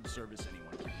odd job service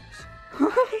anyone can use.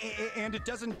 And it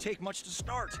doesn't take much to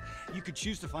start. You could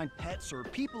choose to find pets or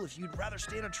people if you'd rather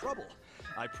stay out of trouble.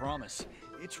 I promise,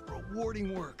 it's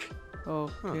rewarding work.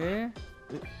 Okay.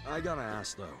 I gotta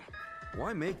ask though,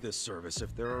 why make this service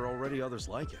if there are already others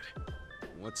like it?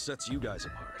 What sets you guys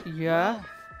apart? Yeah. Well,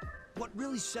 what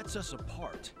really sets us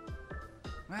apart?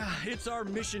 It's our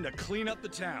mission to clean up the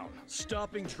town,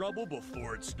 stopping trouble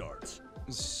before it starts.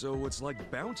 So it's like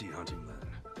bounty hunting then?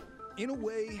 In a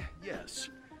way, yes.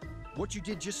 What you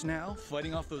did just now,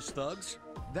 fighting off those thugs,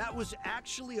 that was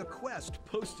actually a quest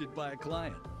posted by a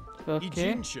client. Okay.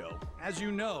 Ijincho, as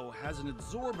you know, has an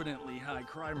exorbitantly high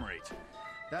crime rate.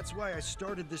 That's why I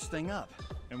started this thing up.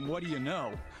 And what do you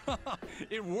know?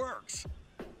 It works.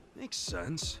 Makes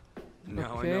sense.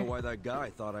 Now Okay. I know why that guy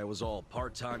thought I was all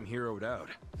part-time heroed out.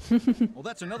 Well,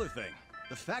 that's another thing.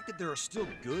 The fact that there are still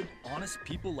good, honest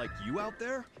people like you out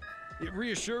there, it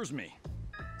reassures me.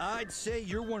 I'd say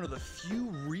you're one of the few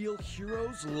real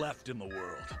heroes left in the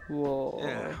world. Whoa.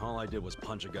 Yeah, all I did was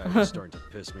punch a guy who's starting to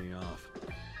piss me off.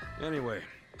 Anyway,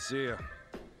 see ya.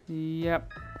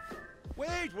 Yep.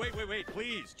 Wait,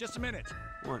 please, just a minute.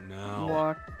 What now?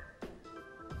 What?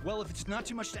 Well, if it's not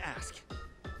too much to ask,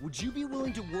 would you be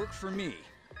willing to work for me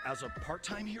as a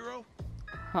part-time hero?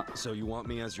 Huh. So you want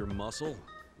me as your muscle?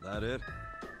 That it?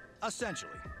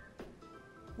 Essentially.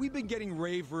 We've been getting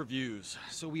rave reviews,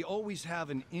 so we always have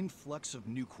an influx of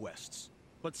new quests.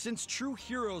 But since true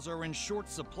heroes are in short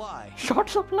supply,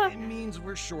 it means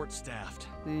we're short-staffed.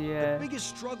 Yeah. The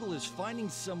biggest struggle is finding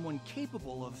someone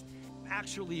capable of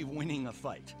actually winning a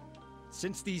fight.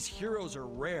 Since these heroes are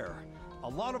rare, a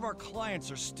lot of our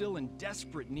clients are still in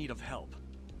desperate need of help.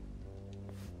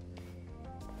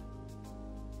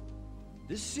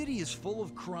 This city is full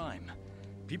of crime.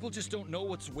 People just don't know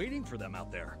what's waiting for them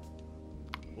out there.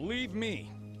 Believe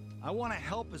me, I want to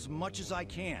help as much as I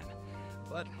can,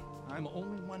 but I'm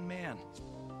only one man.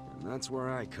 And that's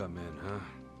where I come in, huh?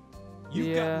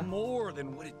 You've got more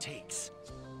than what it takes.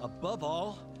 Above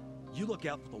all, you look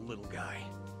out for the little guy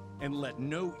and let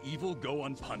no evil go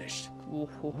unpunished.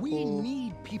 We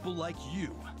need people like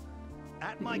you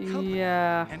at my company.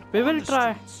 And we on will the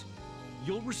try. streets.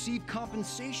 You'll receive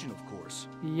compensation, of course.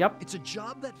 Yep. It's a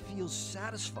job that feels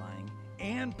satisfying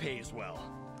and pays well.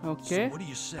 Okay. So what do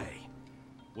you say?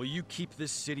 Will you keep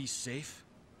this city safe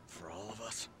for all of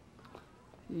us?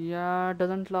 Yeah,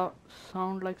 doesn't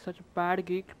sound like such a bad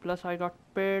gig. Plus, I got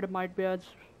paid, might be as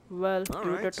well. All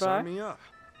Give it a right, try. sign me up.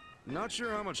 Not sure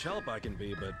how much help I can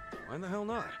be, but why the hell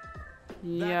not?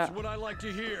 Yeah. That's what I like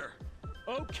to hear.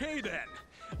 Okay then,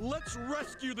 let's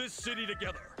rescue this city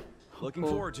together. Looking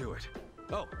forward to it.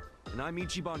 Oh, and I'm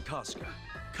Ichiban Kasuga.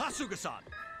 Kasuga-san.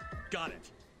 Got it.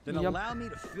 Then Yep. allow me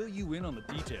to fill you in on the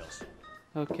details.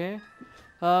 Okay.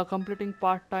 Completing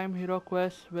part-time hero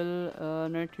quests will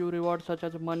net you rewards such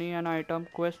as money and item.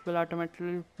 Quests will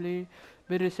automatically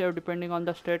be received depending on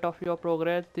the state of your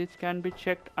progress. This can be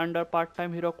checked under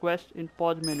part-time hero quest in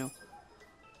pause menu.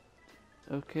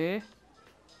 Okay.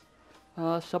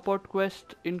 Support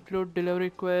quests include delivery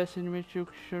quests in which you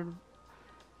should...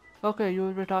 Okay, you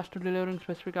will be tasked to delivering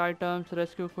specific items.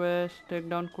 Rescue quests,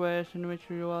 takedown quests in which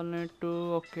you all need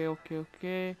to...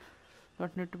 Okay.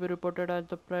 Not need to be reported as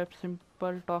the prep.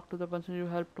 Simple. Talk to the person you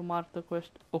help to mark the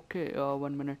quest. Okay,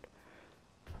 1 minute.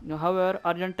 Now, however,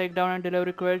 urgent takedown and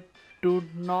delivery quests do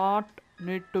not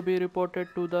need to be reported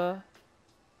to the...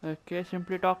 Okay,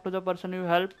 simply talk to the person you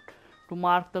help to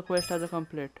mark the quest as a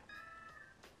complete.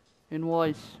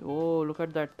 Invoice. Oh, look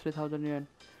at that. 3000 yen.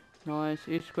 Nice.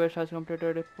 Each quest has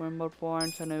completed member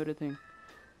points and everything.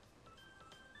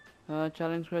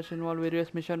 Challenge quests involve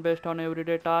various missions based on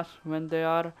everyday tasks. When they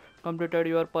are completed,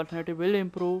 your personality will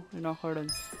improve in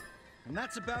accordance. And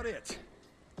that's about it.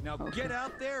 Now get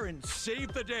out there and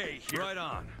save the day. Right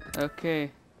on.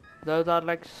 Okay. Those are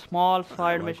like small side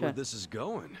I like missions. where this is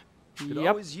going. Could Yep.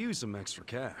 always use some extra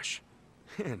cash.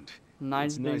 And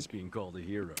Nice it's nice big. being called a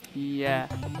hero. Yeah.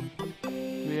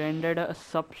 We ended a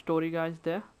sub story, guys,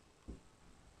 there.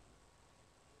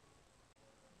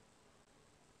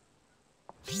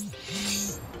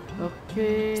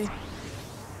 Okay.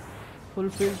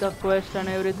 Fulfill the quest and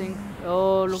everything.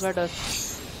 Oh, look at us.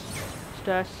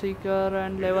 Stat seeker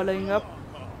and leveling up.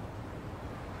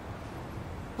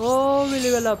 Oh, we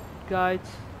level up, guys.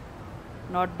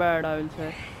 Not bad, I will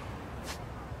say.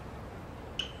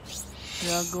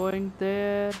 We are going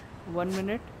there. 1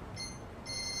 minute.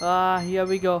 Here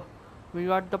we go. We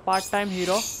got the part-time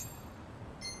hero.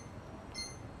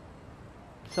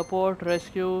 Support,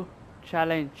 rescue,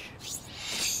 challenge.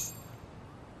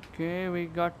 Okay, we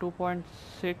got 2.6,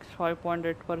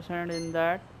 5.8% in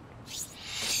that.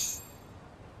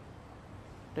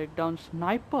 Take down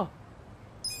sniper.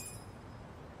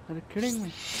 Are you kidding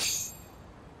me?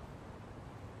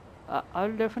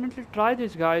 I'll definitely try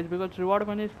this, guys, because reward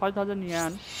money is 5000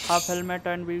 yen, half helmet,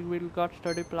 and we will got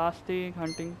study plastic,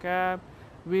 hunting cap.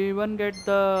 We even get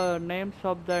the names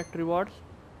of that rewards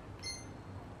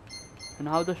and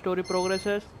how the story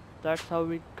progresses. That's how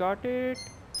we got it.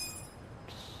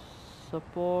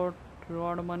 Support,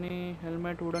 reward money,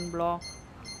 helmet, wooden block.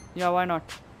 Yeah, why not?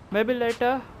 Maybe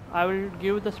later I will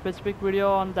give the specific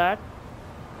video on that,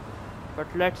 but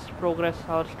let's progress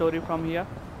our story from here.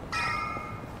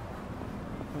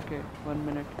 Okay, 1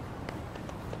 minute.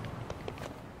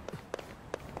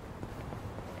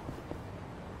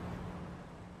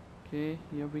 Okay,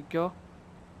 here we go.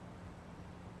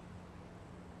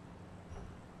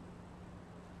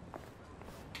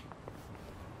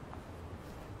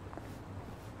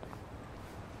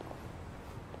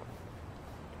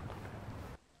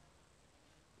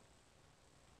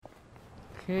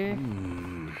 Okay,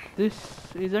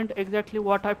 this isn't exactly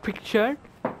what I pictured.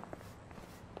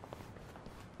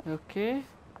 Okay,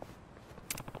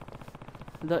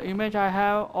 the image I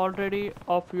have already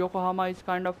of Yokohama is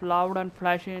kind of loud and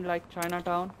flashy like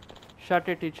Chinatown. Shut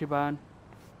it, Ichiban.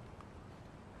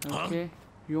 Okay,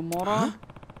 you moron.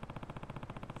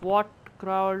 What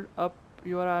crawled up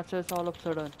your asses all of a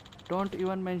sudden? Don't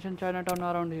even mention Chinatown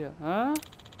around here, huh?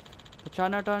 The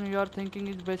Chinatown you are thinking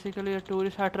is basically a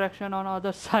tourist attraction on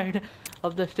other side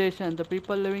of the station. The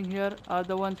people living here are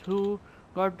the ones who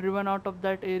got driven out of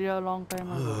that area a long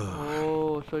time ago.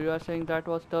 Oh, so you are saying that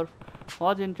was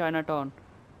in Chinatown.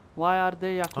 Why are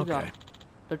they Yakuza? Okay.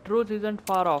 The truth isn't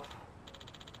far off.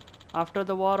 After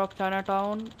the war,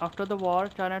 Chinatown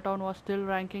was still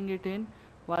ranking it in,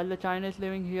 while the Chinese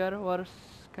living here were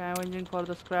scavenging for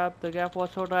the scrap. The gap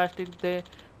was so drastic they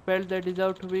felt they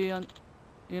deserved to be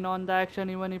in on the action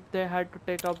even if they had to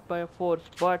take up by force.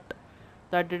 But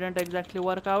that didn't exactly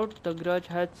work out. The grudge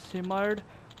had simmered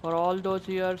for all those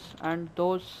years, and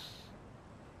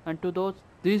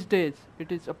these days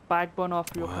it is a backbone of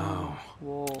Yokohama.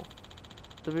 Whoa.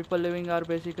 The people living are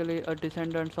basically a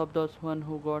descendants of those one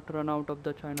who got run out of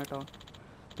the Chinatown.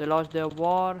 They lost their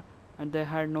war and they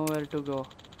had nowhere to go.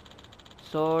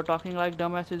 So talking like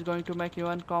dumbass is going to make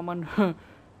even common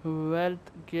wealth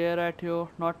gear at you,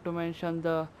 not to mention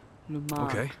the Liumang.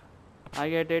 Okay. I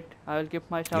get it. I will keep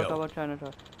my shout about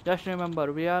Chinatown. Just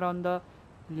remember, we are on the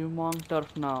Liumang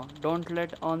turf now. Don't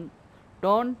let on.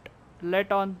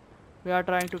 We are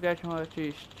trying to catch my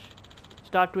cheese.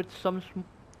 Start with some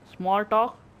small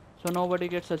talk, so nobody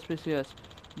gets suspicious.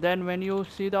 Then when you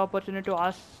see the opportunity to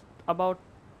ask about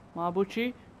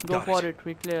Mabuchi, go for it.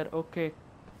 We clear. Okay.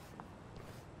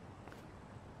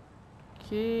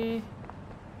 Okay.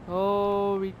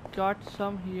 Oh, we got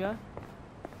some here.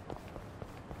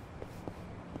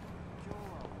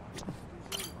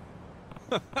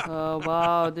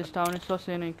 Wow, this town is so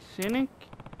scenic. Scenic?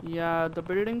 Yeah, the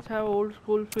buildings have old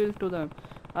school feel to them.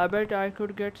 I bet I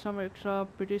could get some extra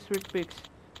pretty sweet pics.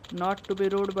 Not to be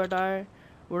rude, but I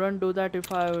wouldn't do that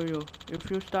if I were you. If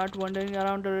you start wandering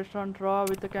around the restaurant raw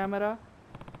with the camera,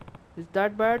 is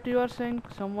that bad you are saying?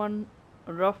 Someone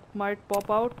rough might pop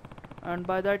out? And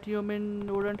by that you mean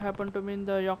wouldn't happen to mean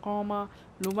the Yokohama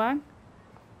Liumang?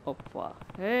 Oh fuck.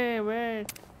 Hey, wait.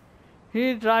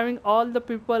 He's driving all the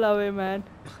people away, man.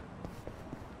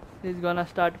 He's gonna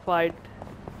start fight.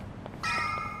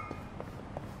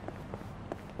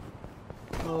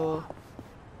 Oh.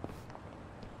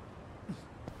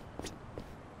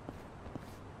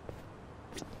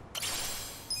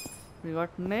 We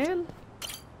got nail.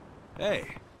 Hey.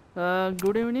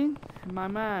 Good evening, my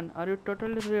man. Are you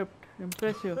totally ripped?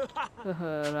 Impressive.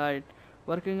 Right.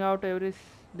 Working out every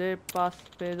day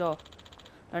pays off.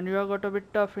 And you have got a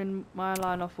bit tough in my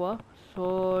line of work.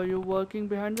 So you working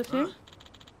behind the scenes?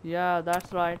 Yeah,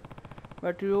 that's right.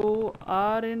 But you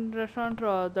are in restaurant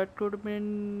raw. That could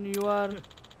mean you are.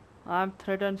 I'm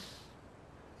threatened.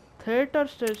 Theater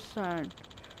station.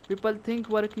 People think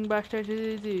working backstage is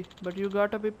easy, but you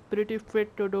gotta be pretty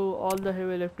fit to do all the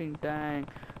heavy lifting. Dang.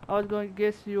 I was going to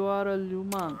guess you are a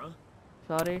Liumang.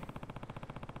 Sorry.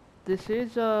 This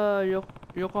is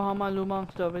Yokohama Liumang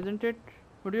stuff, isn't it?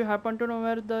 Would you happen to know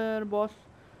where their boss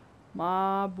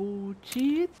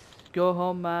Mabuchi is? Go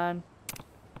home, man.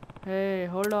 Hey,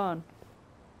 hold on.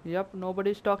 Yep,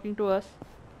 nobody's talking to us.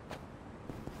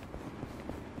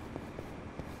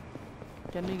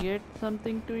 Can we get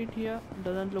something to eat here?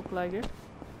 Doesn't look like it.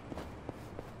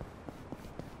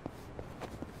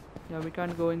 Yeah, we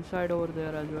can't go inside over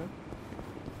there as well.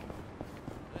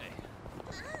 Hey,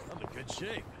 I'm in good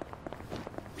shape.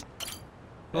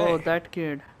 Oh, that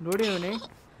kid. Good evening.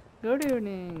 Good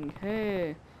evening.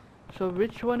 Hey. So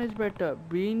which one is better?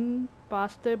 Bean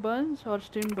pasta buns or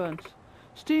steamed buns?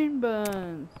 Steamed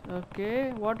buns.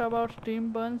 Okay. What about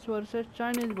steamed buns versus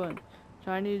Chinese buns?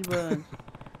 Chinese buns.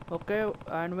 Okay.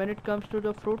 And when it comes to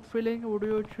the fruit filling, would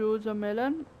you choose a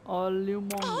melon or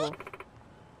Liumango?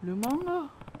 Liumango?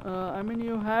 I mean,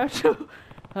 you have to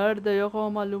heard the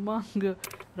Yokohama Liumang,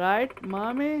 right,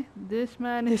 mommy? This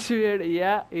man is weird.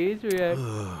 Yeah, he's weird.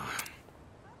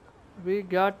 We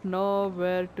got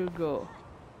nowhere to go.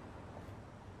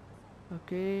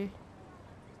 Okay.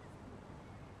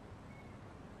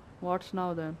 What's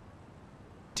now then?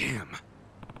 Damn.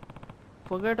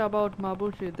 Forget about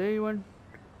Mabuchi. They even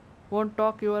won't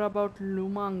talk even about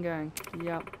Liumang gang.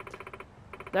 Yeah.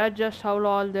 That's just how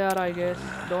loyal they are, I guess.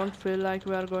 Don't feel like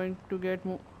we are going to get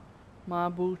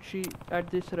Mabuchi at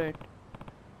this rate.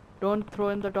 Don't throw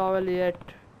in the towel yet.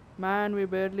 Man, we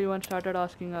barely even started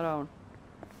asking around.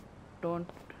 Don't.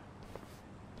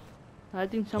 I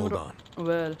think some. Hold on.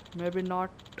 Well, maybe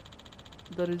not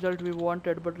the result we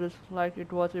wanted, but it's like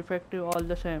it was effective all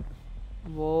the same.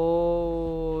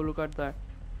 Whoa, look at that.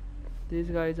 These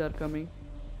guys are coming.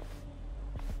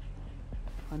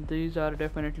 And these are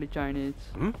definitely Chinese.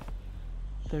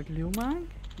 That Liumang?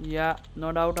 Yeah,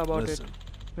 no doubt about it.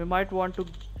 We might want to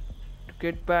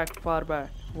get back far back.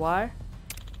 Why?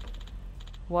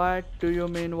 What do you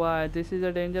mean why? This is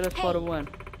a dangerous for a woman.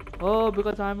 Oh,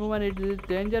 because I'm a woman, it is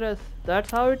dangerous.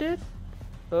 That's how it is?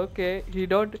 Okay, he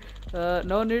don't.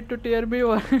 No need to tear me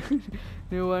one.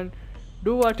 New one.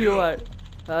 Do what you want.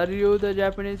 Are you the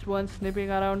Japanese one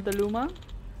sniffing around the Liumang?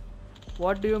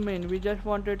 What do you mean? We just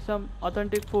wanted some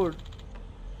authentic food.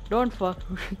 Don't fuck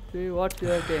with me. What's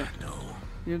your game? No.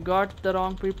 You got the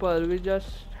wrong people. We just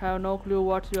have no clue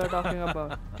what you are talking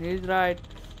about. He's right.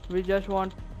 We just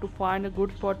want to find a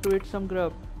good spot to eat some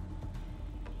grub.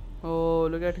 Oh,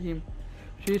 look at him.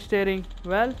 She's staring.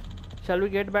 Well, shall we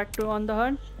get back to on the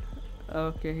hunt?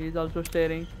 Okay, he's also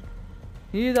staring.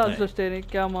 He's also staring.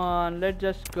 Come on, let's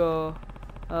just go.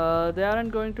 They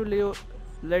aren't going to leave.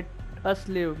 Let us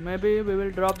leave. Maybe we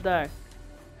will drop that.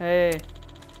 Hey,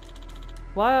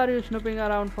 why are you snooping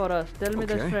around for us? Tell me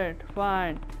the straight.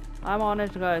 Fine. I'm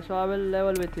honest guy, so I will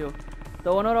level with you.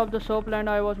 The owner of the soap land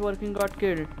I was working got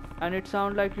killed, and it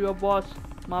sounds like your boss,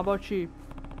 Mabachi,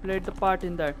 played the part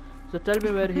in that. So tell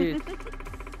me where he is.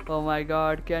 Oh my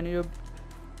god, can you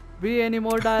be any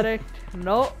more direct?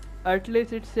 No, at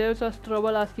least it saves us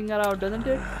trouble asking around, doesn't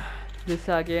it? This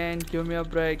again, give me a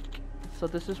break. So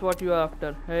this is what you're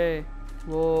after. Hey,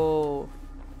 whoa.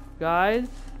 Guys,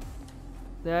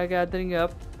 they are gathering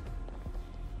up.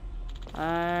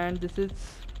 And this is,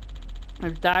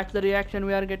 if that's the reaction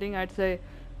we are getting, I'd say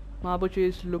Mabuchi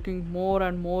is looking more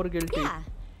and more guilty. Yeah.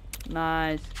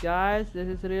 Nice. Guys, this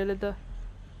is really the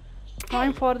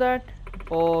time for that.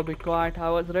 Oh, be quiet. I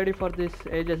was ready for this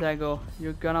ages ago.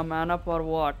 You gonna man up or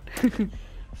what?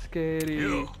 Scary.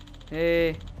 You.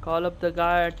 Hey, call up the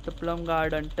guy at the plum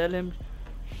garden. Tell him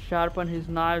sharpen his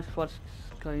knives for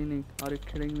skinning. Are you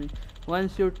kidding me?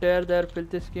 Once you tear their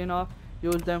filthy skin off,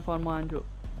 use them for manjo.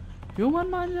 Human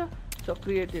manja? So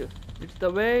creative. It's the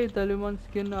way the Liumang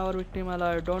skin our victim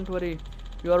alive. Don't worry.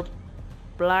 You're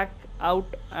black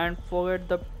out and forget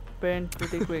the pain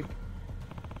pretty quick.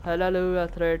 Hallelujah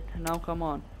threat. Now come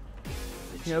on.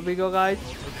 Here we go, guys.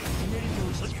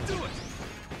 Let's do it.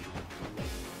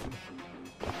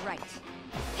 Right.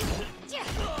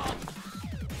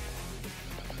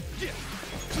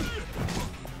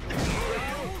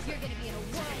 You're gonna be in a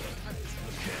world of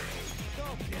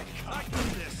hurt. I got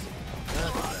this.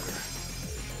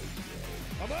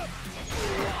 I'm up.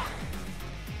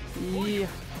 Yeah.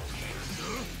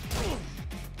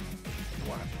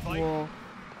 Whoa.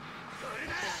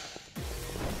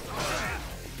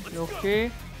 Okay.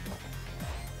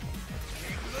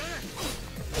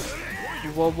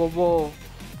 Whoa, whoa, whoa.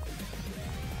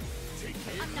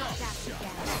 I'm not that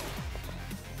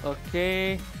bad.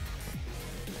 Okay.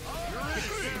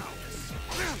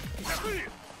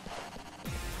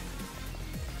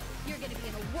 You're gonna be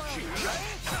in a world.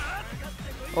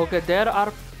 Okay, there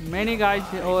are many guys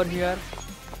over here.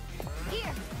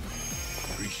 Here.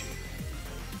 Appreciate it.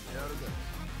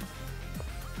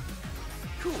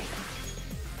 Cool.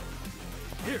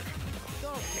 Here.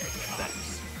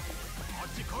 Thanks.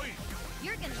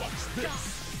 You're gonna get stuck.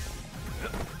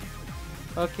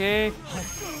 Okay.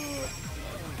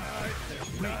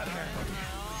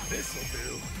 This'll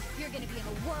do. You're gonna be in a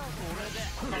world.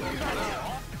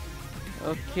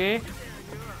 Okay.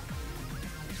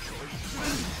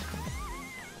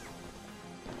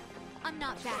 I'm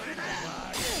not that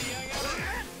bad.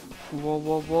 Whoa,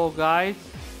 whoa, whoa, guys.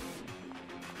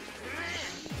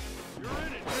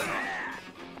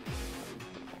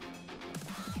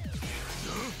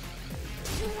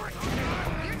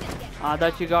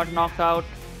 Adachi got knocked out.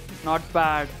 Not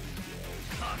bad.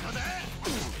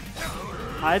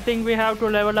 I think we have to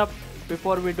level up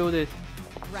before we do this.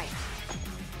 Right.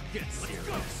 Get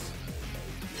serious.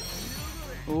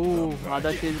 Ooh,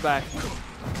 Adachi is back.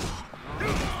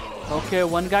 Okay,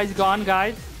 one guy's gone,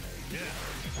 guys.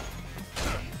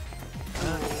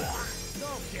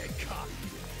 Don't get cocky.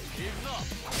 Give up.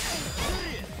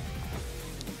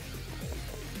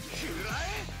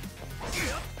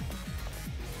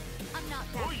 I'm not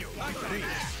that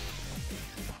bad.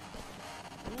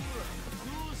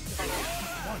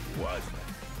 What was that?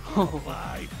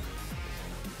 Live.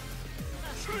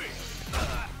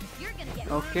 You're gonna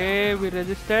get Okay, we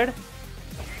resisted.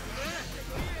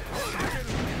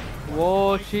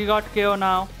 Whoa, she got KO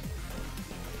now.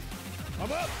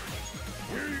 I'm up.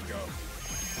 Here you go.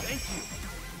 Thank you.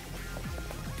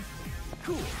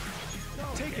 Cool.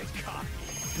 Take it, cock.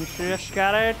 Mysterious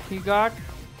carrot, he got.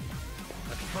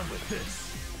 Have fun with this.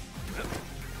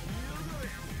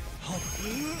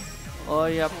 Oh,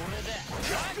 yep.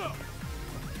 Go.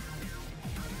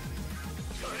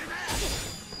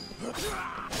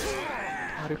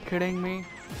 Are you kidding me?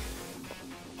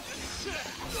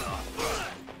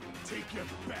 Take your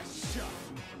best shot.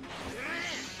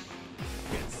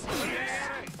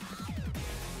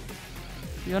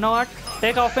 You know what?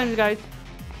 Take offense, guys.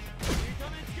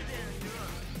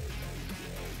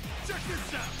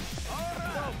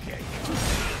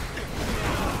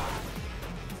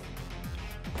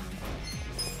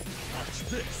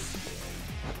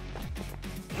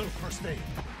 Little first aid.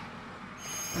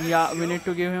 Yeah, we need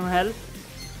to give him help.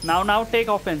 Now take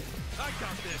offense. I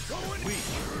got this.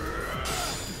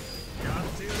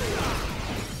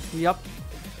 Yup.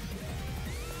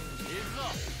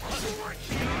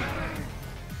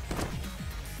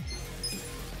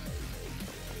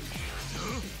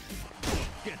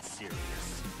 Get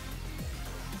serious.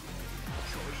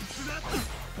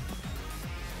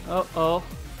 Uh-oh.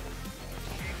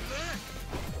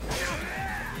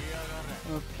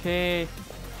 Okay.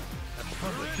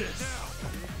 With this.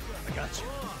 I got you.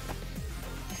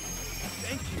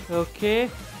 Thank you. Okay.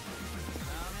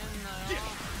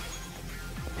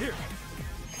 Here.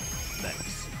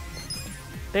 Thanks.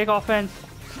 Take offense.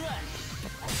 You're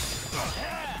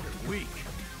weak.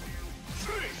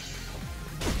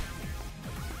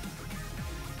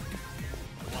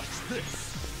 Watch this.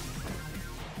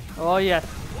 Oh yes.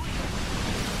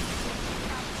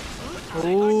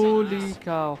 Holy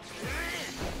cow.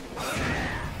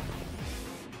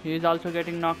 He is also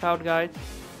getting knocked out, guys.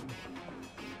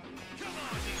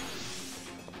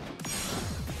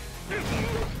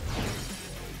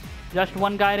 Just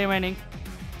one guy remaining.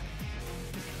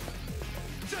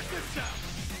 Check this out.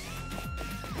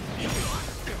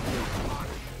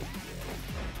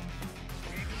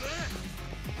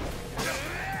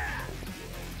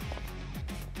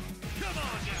 Come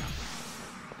on now.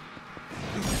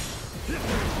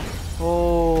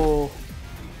 Oh.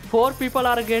 3 people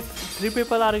are get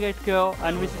killed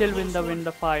and we still win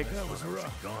the fight. That was a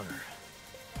rough goner.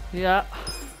 Yeah.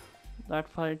 That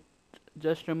fight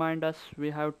just remind us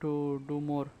we have to do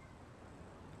more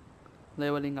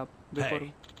leveling up before.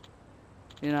 Hey.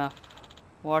 Enough.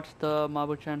 What's the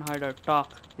Mabuchan hider?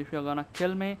 Talk. If you're gonna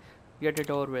kill me, get it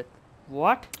over with.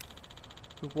 What?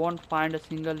 You won't find a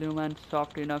single human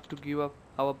soft enough to give up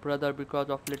our brother because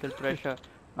of little pressure.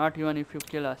 Not even if you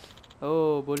kill us.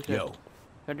 Oh, bullshit. Yo.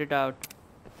 Cut it out.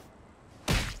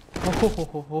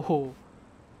 Oh,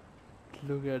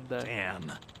 look at that.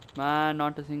 Damn. Man,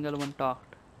 not a single one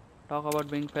talked. Talk about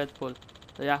being faithful.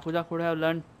 The Yakuza could have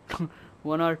learned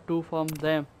 1 or 2 from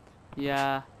them.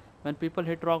 Yeah. When people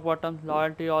hit rock bottom,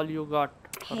 loyalty all you got.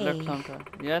 Or left sometime.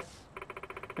 Yes.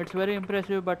 It's very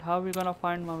impressive, but how we gonna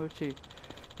find Mabuchi?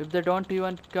 If they don't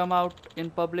even come out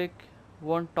in public,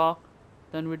 won't talk,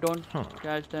 then we don't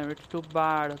catch them. It's too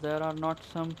bad. There are not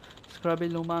some scrubby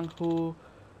Liumang who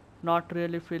not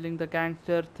really feeling the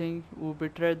gangster thing, who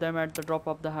betrayed them at the drop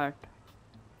of the hat.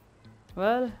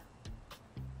 Well,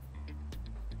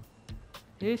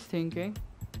 he's thinking.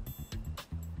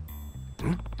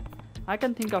 I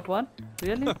can think of one.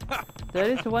 Really? There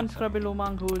is one scrubby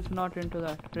Liumang who is not into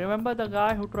that. Remember the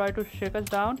guy who tried to shake us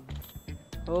down?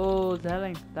 Oh,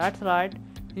 Zelling. That's right.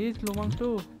 He's Liumang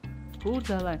too. Who's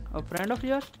Zelling? A friend of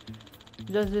yours?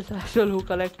 Just this asshole who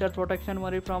collected protection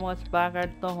money from us back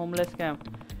at the homeless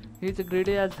camp. He's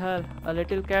greedy as hell. A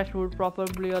little cash would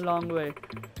probably a long way.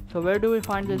 So where do we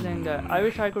find this guy? I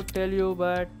wish I could tell you,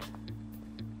 but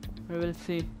we will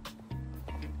see.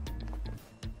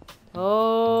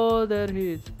 Oh, there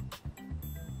he is.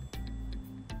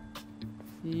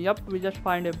 Yup, we just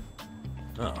find him.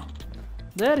 Oh.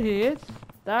 There he is.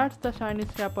 That's the shiny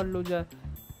scalpel loser.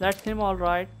 That's him,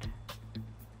 alright.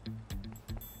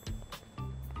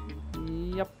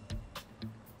 Yup.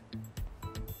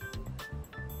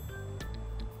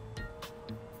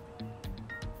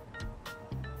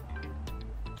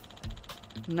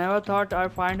 Never thought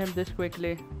I'd find him this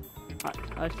quickly.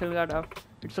 I still got up.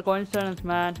 It's a coincidence,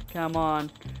 man. Come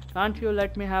on. Can't you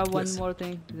let me have one more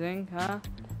thing? Zing, huh?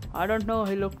 I don't know.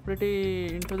 He looked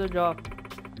pretty into the job.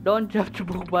 Don't judge a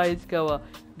book by its cover.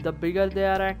 The bigger they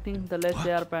are acting, the less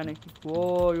they are panicking.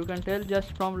 Whoa, you can tell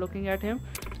just from looking at him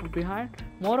behind.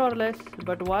 More or less.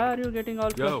 But why are you getting all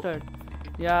flustered?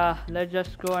 Yeah, let's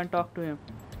just go and talk to him.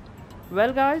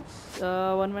 Well, guys,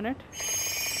 1 minute.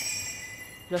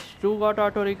 Just 2 got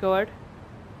auto recovered.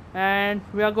 And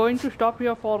we are going to stop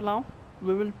here for now.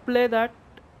 We will play that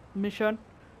mission,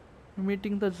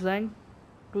 meeting the Zeng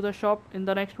to the shop in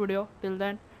the next video. Till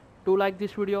then, do like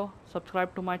this video,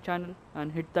 subscribe to my channel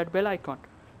and hit that bell icon.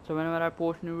 So whenever I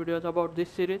post new videos about this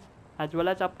series as well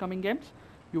as upcoming games,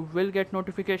 you will get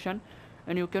notification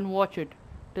and you can watch it.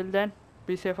 Till then,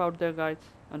 be safe out there, guys,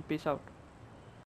 and peace out.